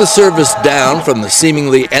cutting the service down from the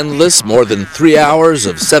seemingly endless more than 3 hours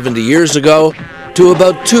of 70 years ago to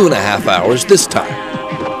about 2.5 hours this time.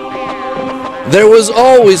 There was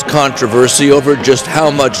always controversy over just how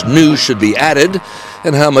much new should be added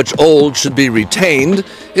and how much old should be retained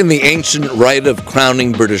in the ancient rite of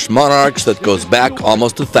crowning British monarchs that goes back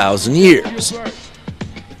almost 1,000 years.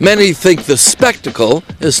 Many think the spectacle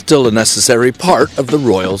is still a necessary part of the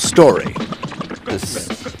royal story. This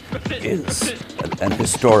is an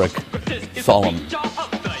historic, solemn,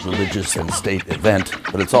 religious and state event,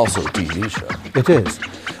 but it's also a TV show. It is.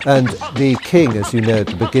 And the king, as you know at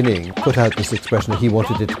the beginning, put out this expression that he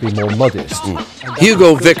wanted it to be more modest.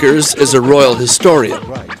 Hugo Vickers is a royal historian.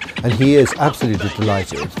 And he is absolutely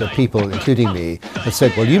delighted that people, including me, have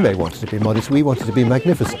said, well, you may want it to be modest, we want it to be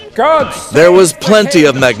magnificent. There was plenty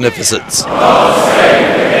of magnificence.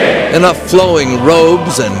 Enough flowing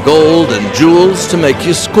robes and gold and jewels to make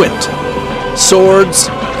you squint. Swords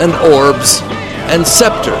and orbs and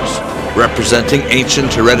scepters, representing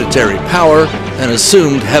ancient hereditary power and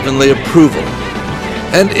assumed heavenly approval.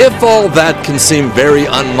 And if all that can seem very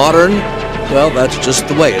unmodern, well, that's just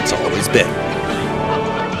the way it's always been.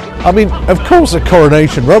 I mean, of course, a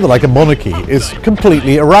coronation, rather like a monarchy, is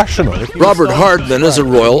completely irrational. Robert Hardman is a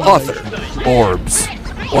royal author. Orbs,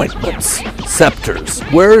 ointments, scepters.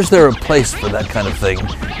 Where is there a place for that kind of thing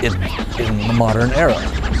in the modern era?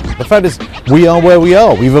 The fact is, we are where we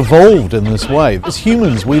are. We've evolved in this way. As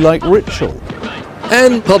humans, we like ritual.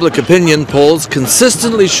 And public opinion polls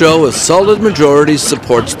consistently show a solid majority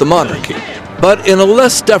supports the monarchy. But in a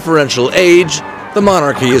less deferential age, the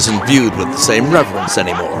monarchy isn't viewed with the same reverence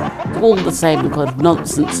anymore. All the same kind of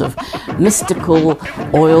nonsense of mystical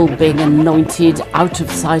oil being anointed out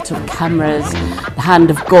of sight of cameras, the hand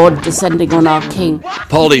of God descending on our king.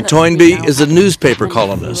 Paulie Toynbee is a newspaper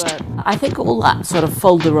columnist. I think all that sort of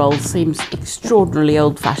folderol seems extraordinarily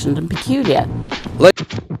old-fashioned and peculiar.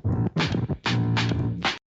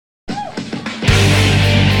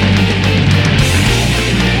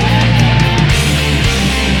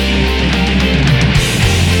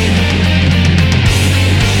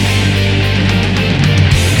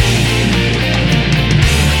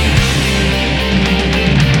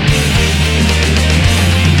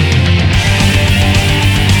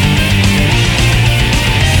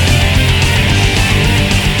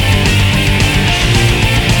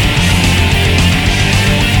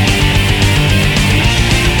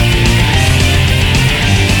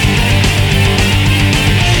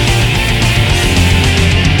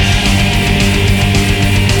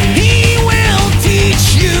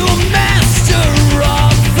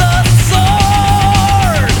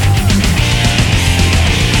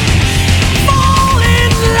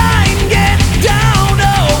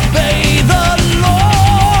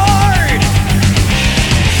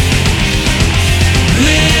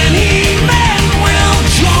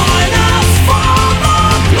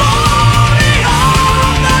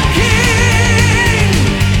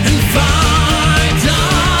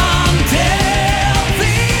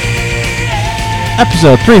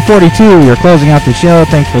 Episode 342, we're closing out the show.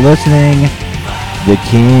 Thanks for listening. The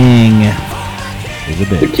king is a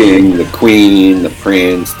bitch. The king, the queen, the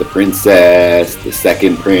prince, the princess, the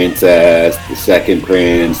second princess, the second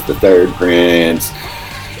prince, the third prince,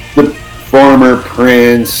 the former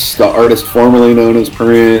prince, the artist formerly known as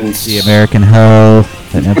Prince. The American hoe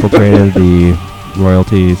that infiltrated the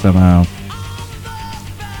royalty somehow.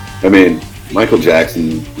 I mean, Michael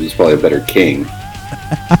Jackson was probably a better king.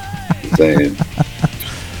 I'm saying.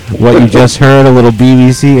 What you just heard, a little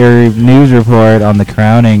BBC news report on the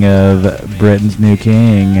crowning of Britain's new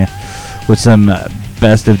king with some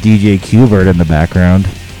best of DJ Qbert in the background.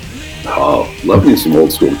 Oh, love me some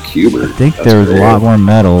old school Qbert. I think there was a lot more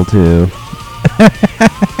metal, too.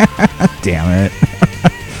 Damn it.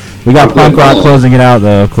 We got punk rock closing it out,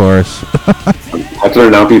 though, of course. How could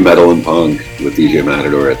there not be metal and punk with DJ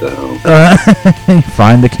Matador at the helm?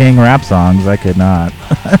 Find the king rap songs. I could not.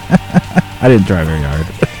 I didn't try very hard.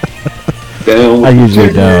 I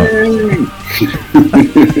usually don't.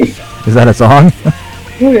 Is that a song?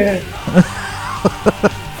 Oh, yeah.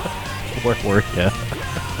 Work, yeah.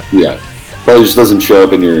 Yeah. Probably just doesn't show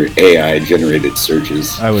up in your AI-generated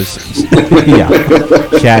searches. Yeah.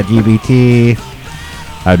 Chat GBT.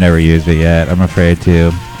 I've never used it yet. I'm afraid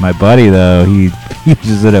to. My buddy, though, he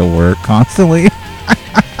uses it at work constantly.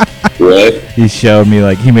 What? He showed me,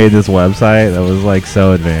 like, he made this website that was, like,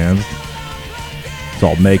 so advanced. So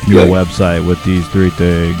I'll make me a website with these 3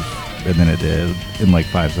 things. And then it did in, like,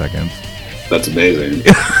 5 seconds. That's amazing.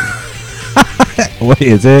 What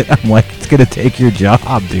is it? I'm like, it's going to take your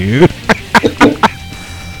job, dude.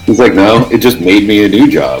 He's like, no, it just made me a new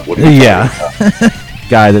job. What are you talking about?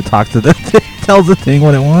 Guy that talks to the tells the thing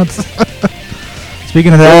what it wants.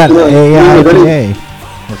 Speaking of that, AI.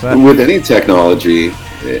 What's that? With any technology,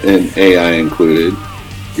 and AI included,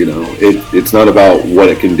 you know, it's not about what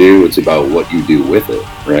it can do, it's about what you do with it,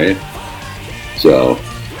 right? So,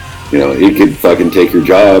 you know, it could fucking take your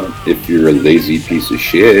job if you're a lazy piece of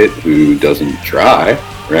shit who doesn't try,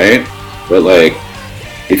 right? But like,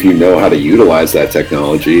 if you know how to utilize that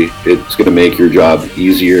technology, it's going to make your job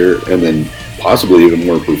easier and then possibly even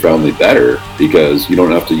more profoundly better, because you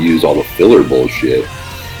don't have to use all the filler bullshit.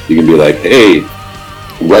 You can be like, hey,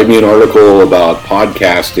 write me an article about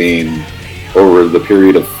podcasting over the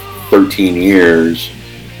period of 13 years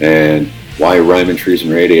and why Rhyme and Treason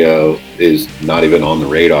Radio is not even on the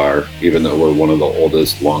radar, even though we're one of the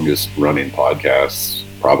oldest, longest running podcasts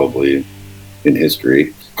probably in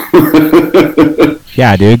history.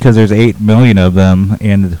 Yeah, dude, because there's 8 million of them,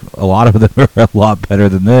 and a lot of them are a lot better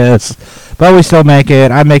than this. But we still make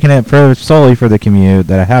it. I'm making it solely for the commute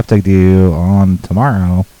that I have to do on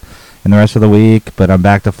tomorrow and the rest of the week. But I'm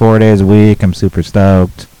back to 4 days a week. I'm super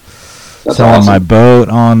stoked. That's Selling awesome. my boat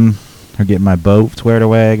or getting my boat squared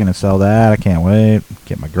away. Gonna sell that. I can't wait.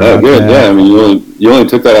 Get my garage. Oh, good. back. Yeah, I mean, you only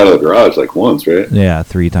took that out of the garage like once, right? Yeah,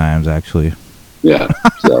 3 times actually. Yeah.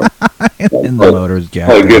 So and the motor's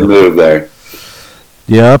jacked a good up. move there.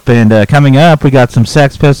 Yep, and coming up, we got some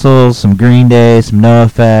Sex Pistols, some Green Day, some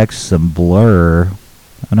NoFX, some Blur.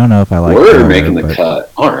 I don't know if I like Blur making the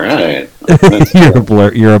cut. All right.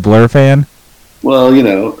 You're a Blur fan? Well, you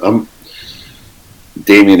know, I'm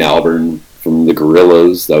Damien Albarn from the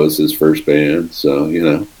Gorillaz. That was his first band, so you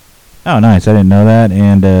know. Oh, nice! I didn't know that.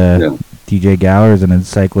 And DJ Gower is an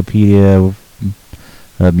encyclopedia of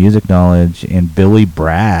music knowledge, and Billy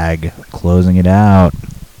Bragg closing it out.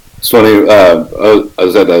 It's funny. I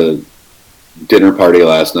was at a dinner party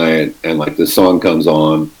last night, and like this song comes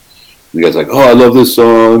on. And the guy's like, "Oh, I love this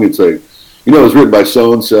song." It's like, you know, it was written by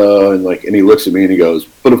so and so, and like, and he looks at me and he goes,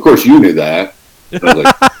 "But of course you knew that." And I was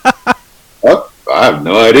like, "Oh, I have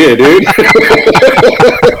no idea, dude."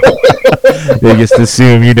 They just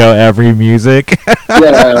assume you know every music.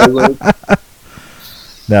 Yeah, I was like,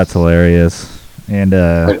 that's hilarious. And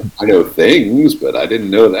I know things, but I didn't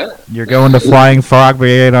know that. You're going to Flying Frog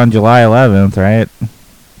Brigade on July 11th, right?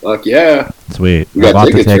 Fuck yeah! Sweet. We got bought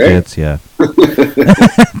tickets, the tickets, right?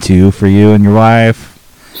 yeah. 2 for you and your wife.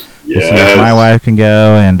 We'll see if my wife can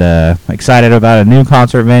go, and excited about a new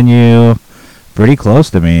concert venue pretty close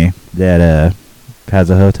to me that has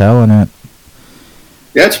a hotel in it.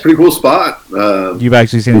 Yeah, it's a pretty cool spot. You've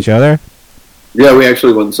actually seen the show there? Yeah, we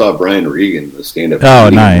actually went and saw Brian Regan, the stand-up. Oh,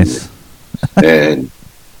 nice. And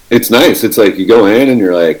it's nice. It's like you go in and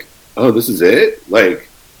you're like, oh, this is it? Like,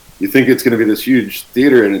 you think it's going to be this huge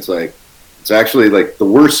theater, and it's like, it's actually like the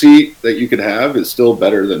worst seat that you could have is still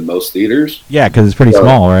better than most theaters. Yeah, because it's pretty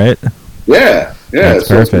small, right? Yeah. That's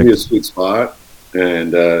so it's going to be a perfect. sweet spot.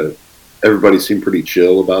 And everybody seemed pretty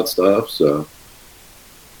chill about stuff, so.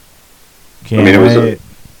 Can't I mean, wait. it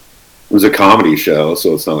was a comedy show,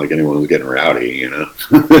 so it's not like anyone was getting rowdy, you know?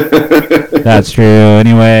 That's true.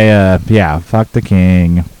 Anyway, yeah, fuck the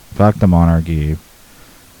king. Fuck the monarchy.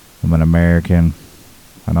 I'm an American.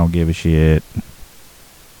 I don't give a shit.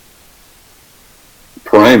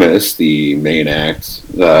 Primus, the main act,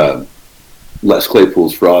 Les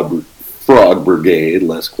Claypool's Frog Brigade,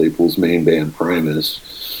 Les Claypool's main band Primus,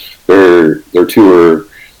 their tour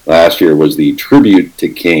last year was the Tribute to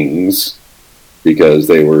Kings, because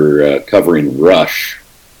they were covering Rush.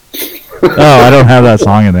 Oh, I don't have that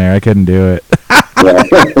song in there. I couldn't do it.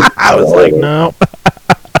 I was like, no.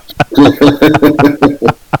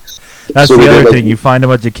 That's So the we other did, thing. You find a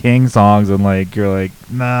bunch of King songs and like you're like,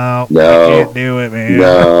 no, I can't do it,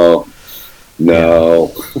 man.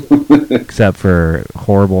 No. Except for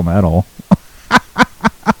horrible metal.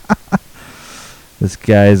 This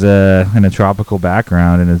guy's in a tropical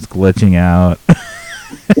background and it's glitching out.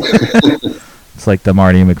 It's like the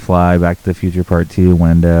Marty McFly Back to the Future Part 2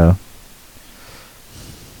 window.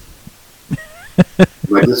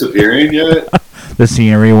 Am I disappearing yet? The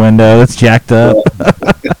scenery window that's jacked up.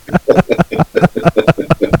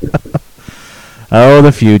 Oh,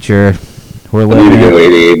 the future. We're I need living to go it.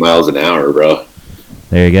 88 miles an hour, bro.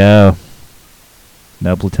 There you go.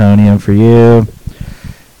 No plutonium for you.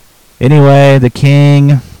 Anyway, the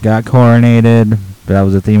king got coronated. That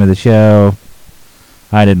was the theme of the show.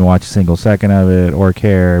 I didn't watch a single second of it or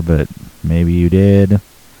care, but maybe you did.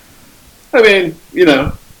 I mean, you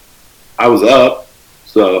know, I was up,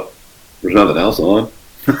 so there's nothing else on.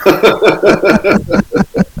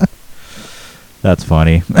 That's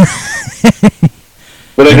funny.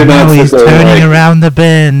 But I did not Now sit he's there turning like, around the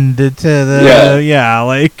bend to the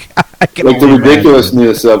like I can like the only imagine.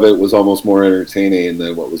 ridiculousness of it was almost more entertaining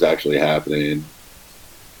than what was actually happening.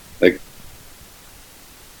 Like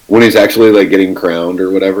when he's actually like getting crowned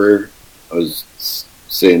or whatever, I was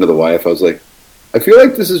saying to the wife, I was like, I feel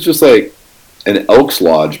like this is just like an Elks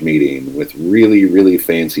Lodge meeting with really, really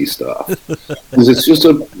fancy stuff. Because it's just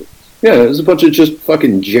there's a bunch of just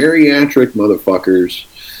fucking geriatric motherfuckers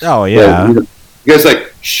Oh, yeah. You guys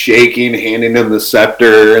like shaking, handing him the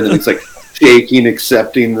scepter, and then it's like shaking,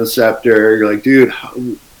 accepting the scepter. You're like, dude,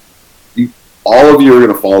 all of you are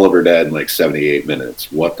going to fall over dead in like 78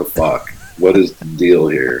 minutes. What the fuck? What is the deal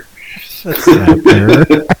here?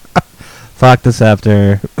 Fuck the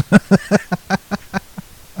scepter.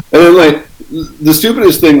 And then, like, the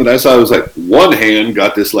stupidest thing that I saw was, like, one hand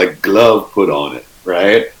got this, like, glove put on it,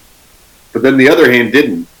 right? But then the other hand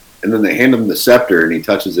didn't. And then they hand him the scepter, and he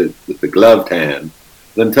touches it with the gloved hand.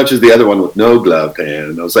 Then touches the other one with no gloved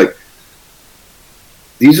hand. And I was like,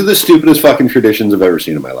 these are the stupidest fucking traditions I've ever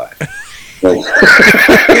seen in my life. Like,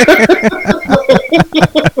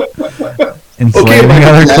 enslaving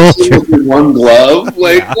other culture. With one glove?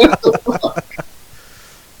 Like, what the fuck?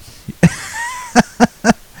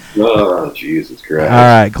 Oh, Jesus Christ. All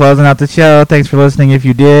right, closing out the show. Thanks for listening. If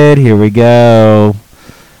you did, here we go.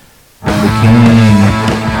 The king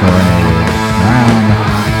coronated, crowned.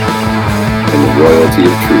 And the royalty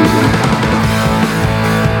of treason.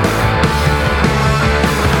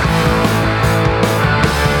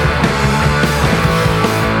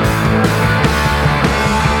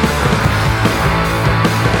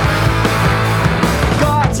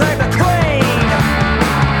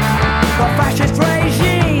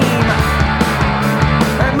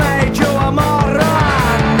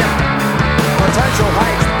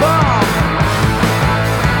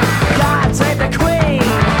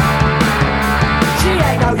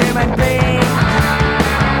 Human being.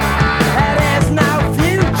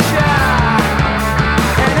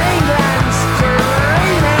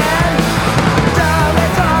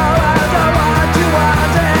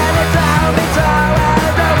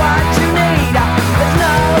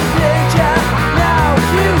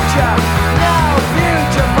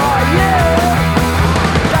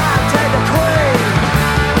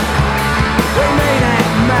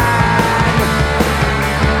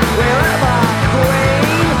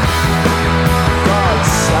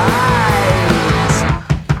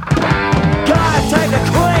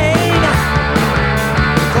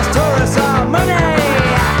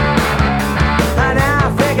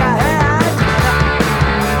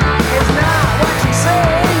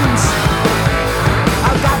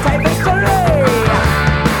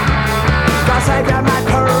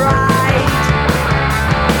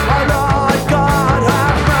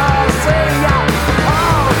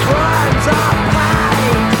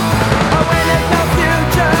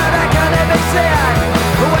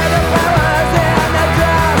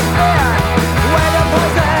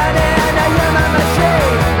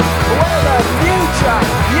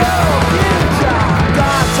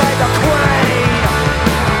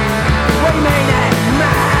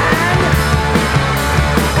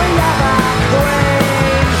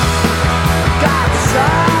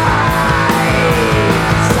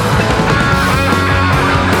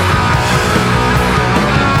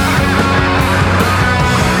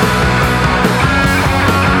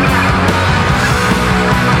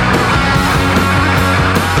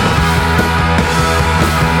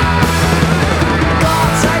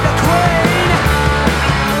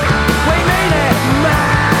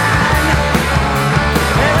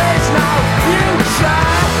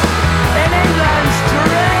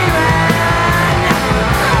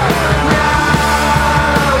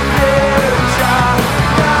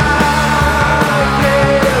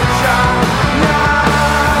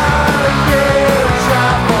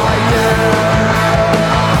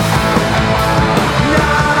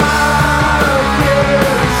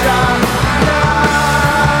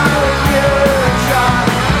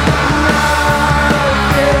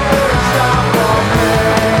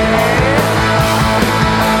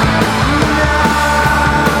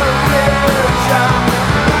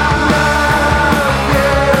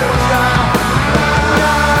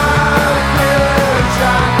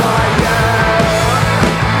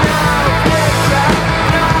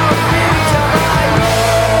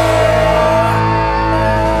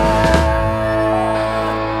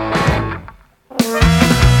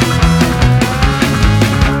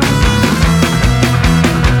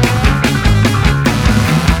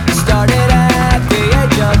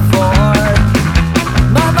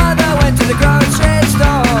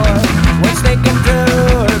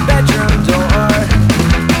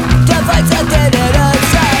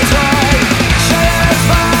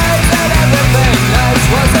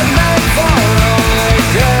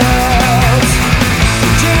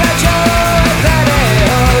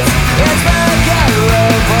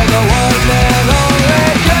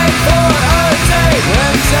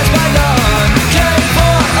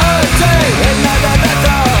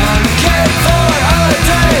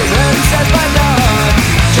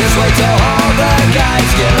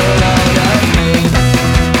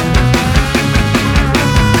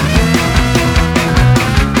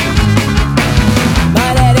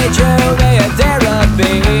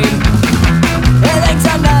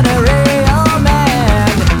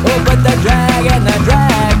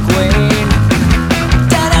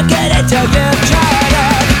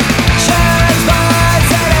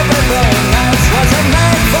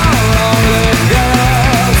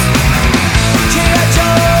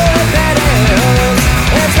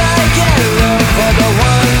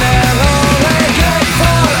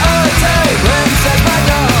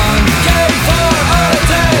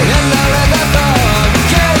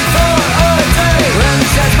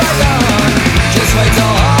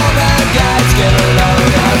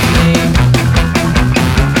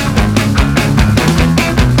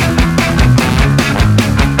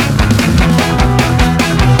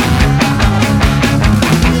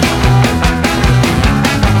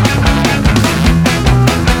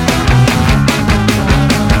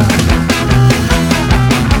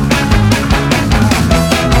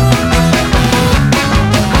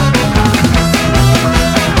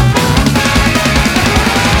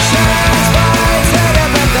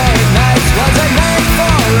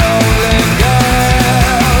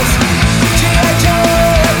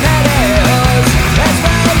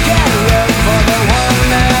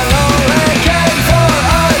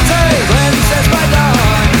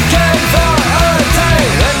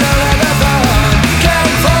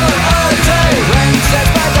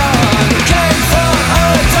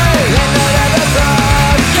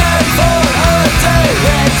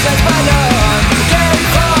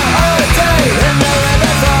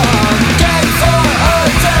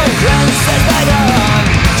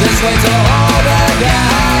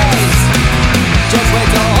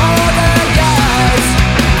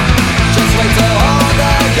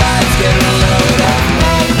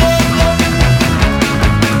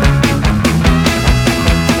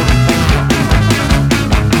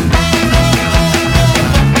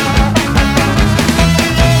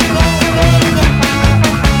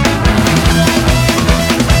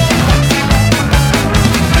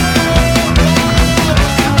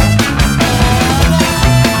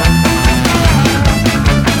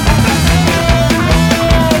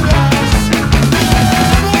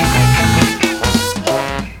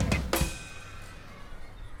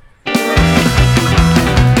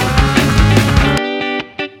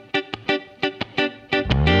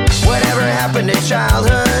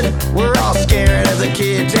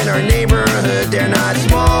 our neighborhood. They're not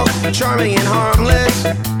small, charming and harmless.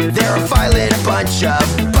 They're a violent bunch of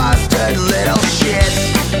busted little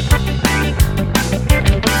shits.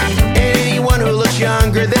 Anyone who looks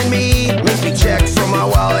younger than me makes me check for my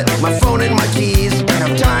wallet, my phone and my keys. And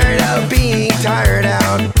I'm tired of being tired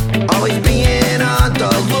out, always being on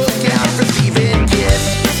the lookout for thieving kids.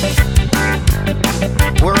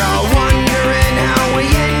 We're all wondering how we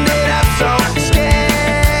ended up so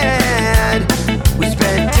scared. We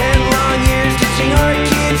spent 10 long years teaching our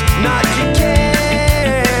kids not to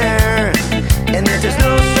care, and that there's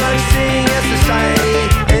no such thing as society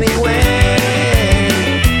anyway.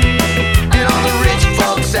 And all the rich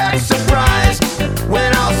folks act surprised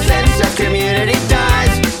when all sense of community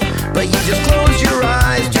dies, but you just close your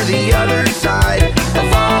eyes to the other side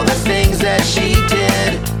of all the things that she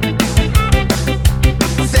did.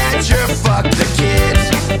 Thatcher fucked the kids,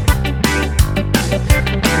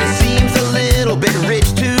 and it seems a little bit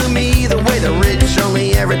rich to me, the way the rich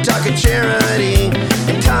only ever talk of charity.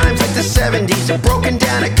 In times like the 70s, a broken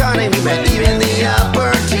down economy, but even the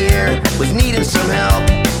upper tier was needing some help.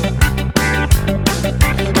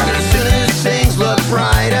 But as soon as things look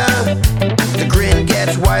brighter, the grin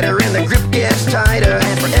gets wider and the grip gets tighter.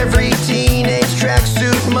 And for every teenage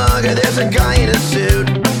tracksuit mugger, there's a guy in a suit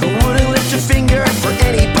who wouldn't lift a finger for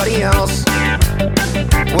anybody else.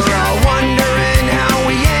 We're all wondering how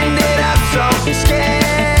we ended up so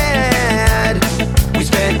scared. We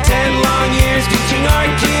spent 10 long years teaching our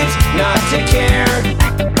kids not to care,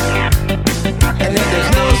 and that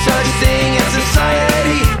there's no such thing as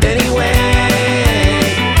society anyway.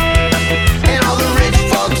 And all the rich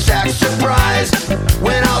folks act surprised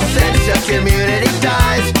when all sense of community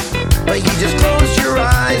dies, but you just close your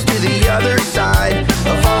eyes to the other side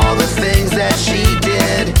of all the things that she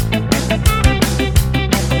did.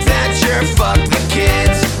 Thatcher fucked the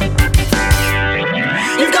kids.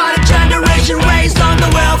 You've got a generation raised on the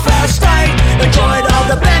welfare state, enjoyed all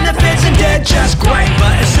the benefits and did just great.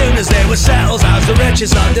 But as soon as they were settled, as the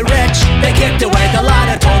richest of the rich, they kicked away the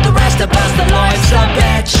ladder, told the rest of us that life's a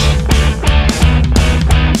bitch.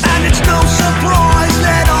 And it's no surprise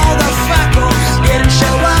that all the fackles didn't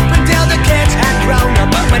show up until the kids had grown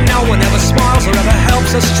up. But when no one ever smiles or ever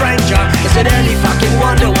helps a stranger, is it any fucking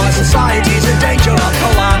wonder why society's in danger of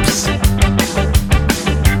collapse?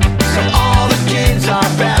 So all the kids are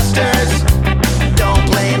bastards, don't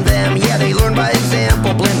blame them, yeah they learn by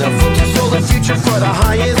example. Blame the folks who sold the future for the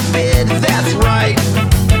highest bid. That's right,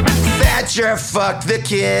 Thatcher fucked the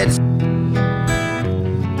kids.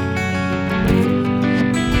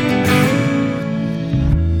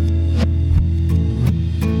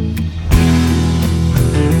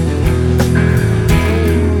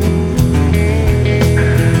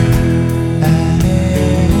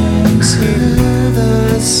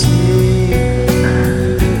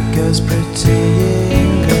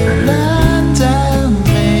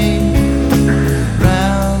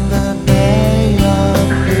 Round the Bay of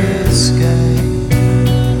Biscay.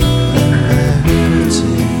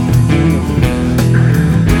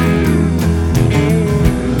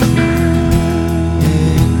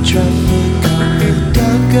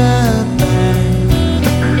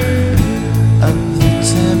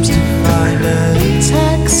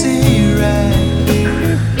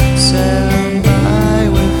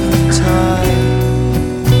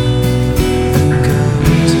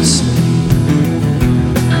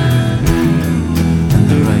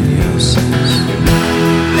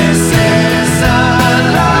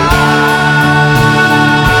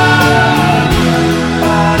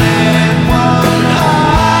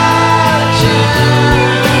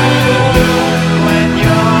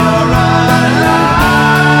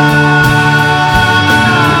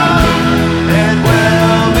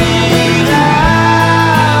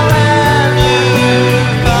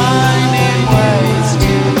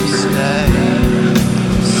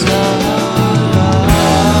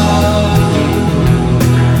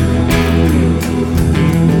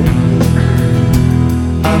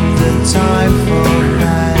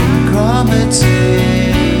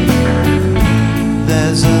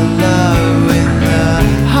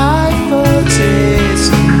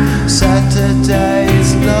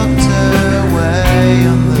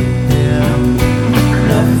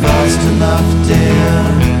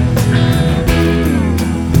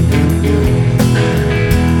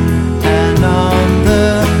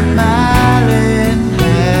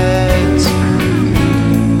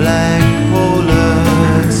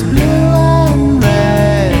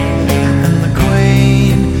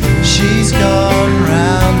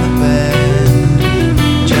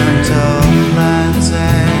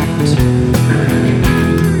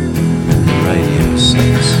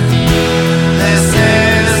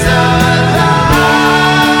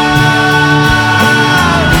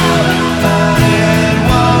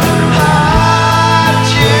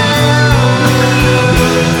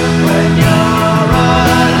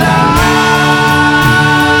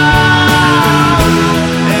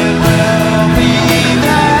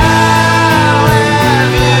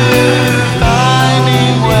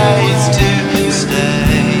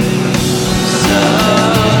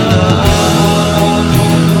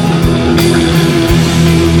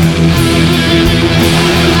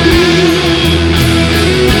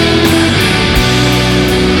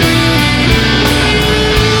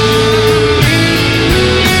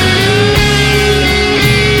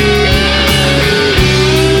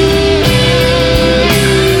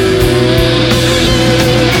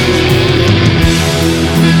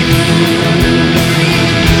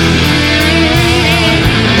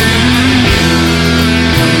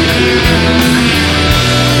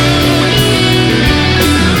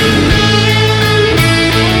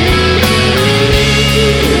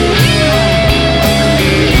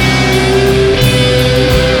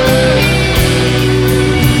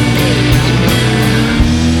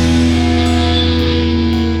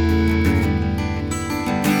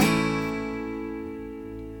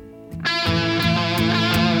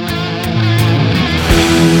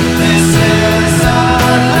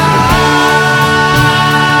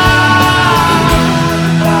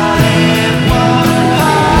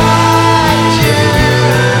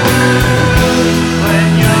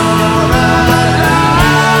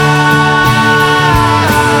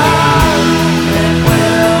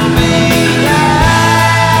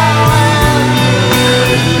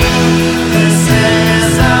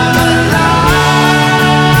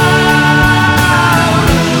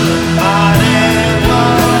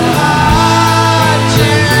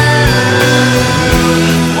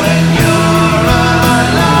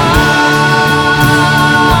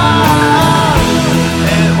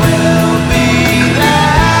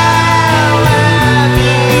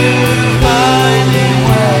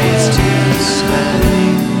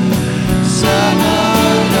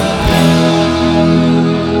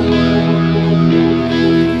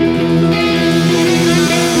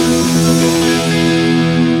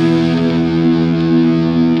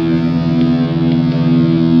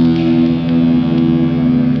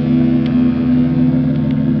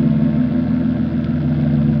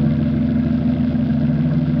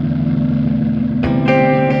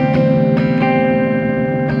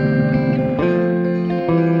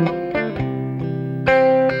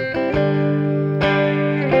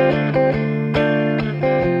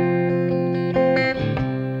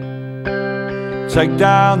 Take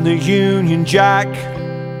down the Union Jack,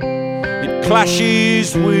 it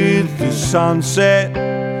clashes with the sunset,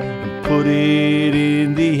 and put it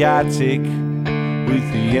in the attic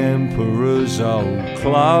with the Emperor's old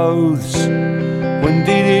clothes. When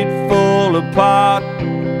did it fall apart?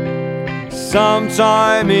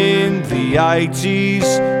 Sometime in the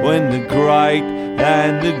 80s, when the great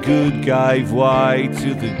and the good gave way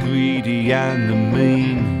to the greedy and the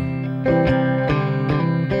mean.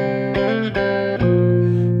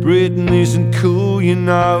 Britain isn't cool, you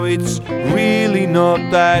know, it's really not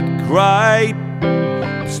that great.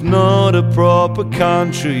 It's not a proper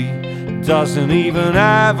country, it doesn't even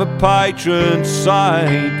have a patron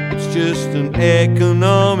saint. It's just an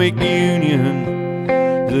economic union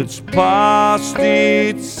that's past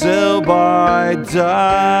its sell-by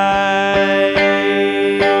date.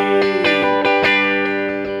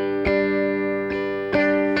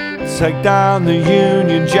 Take down the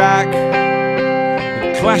Union Jack,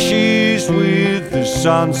 it clashes with the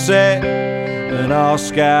sunset, and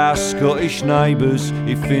ask our Scottish neighbours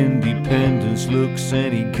if independence looks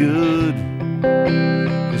any good.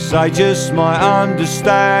 'Cause they just might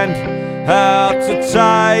understand how to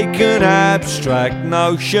take an abstract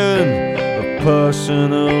notion of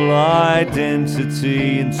personal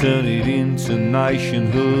identity and turn it into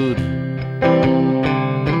nationhood.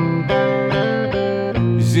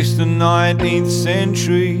 Is this the 19th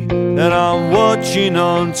century that I'm watching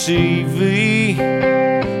on TV?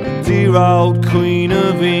 The dear old Queen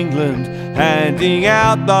of England handing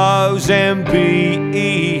out those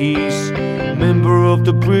MBEs. Member of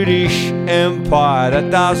the British Empire, that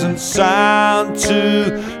doesn't sound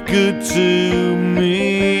too good to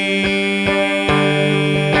me.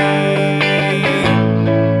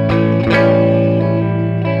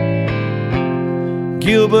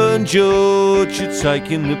 Gilbert and George are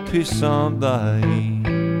taking the piss, aren't they?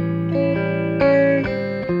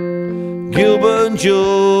 Gilbert and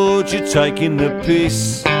George are taking the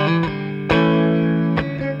piss.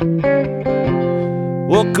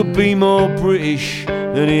 What could be more British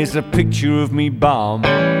than here's a picture of me bum?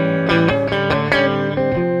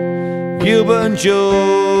 Gilbert and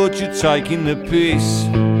George are taking the piss.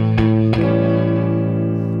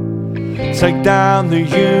 Take down the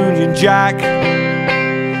Union Jack,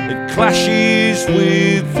 it clashes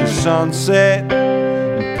with the sunset,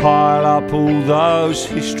 and pile up all those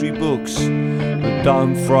history books, but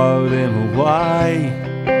don't throw them away.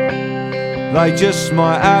 They just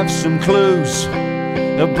might have some clues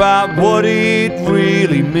about what it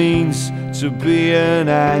really means to be an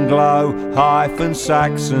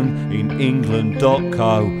Anglo-Saxon in England.co.uk.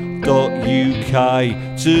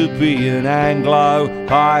 To be an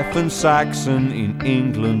Anglo-Saxon in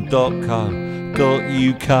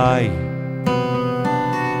England.co.uk.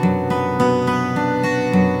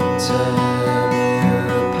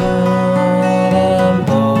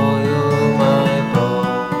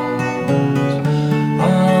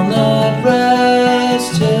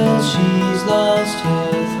 Till she's lost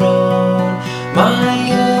her throne. My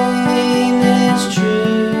yearning is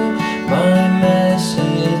true, my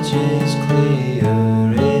message is clear.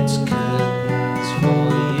 It's curtains for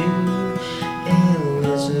you,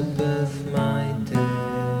 Elizabeth, my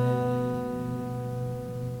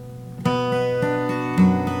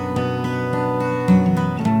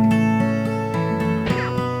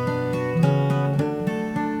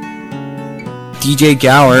DJ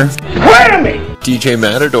Gower. Wait a minute! DJ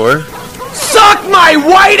Matador. Suck my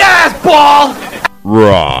white ass ball!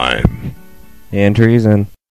 Rhyme. And treason.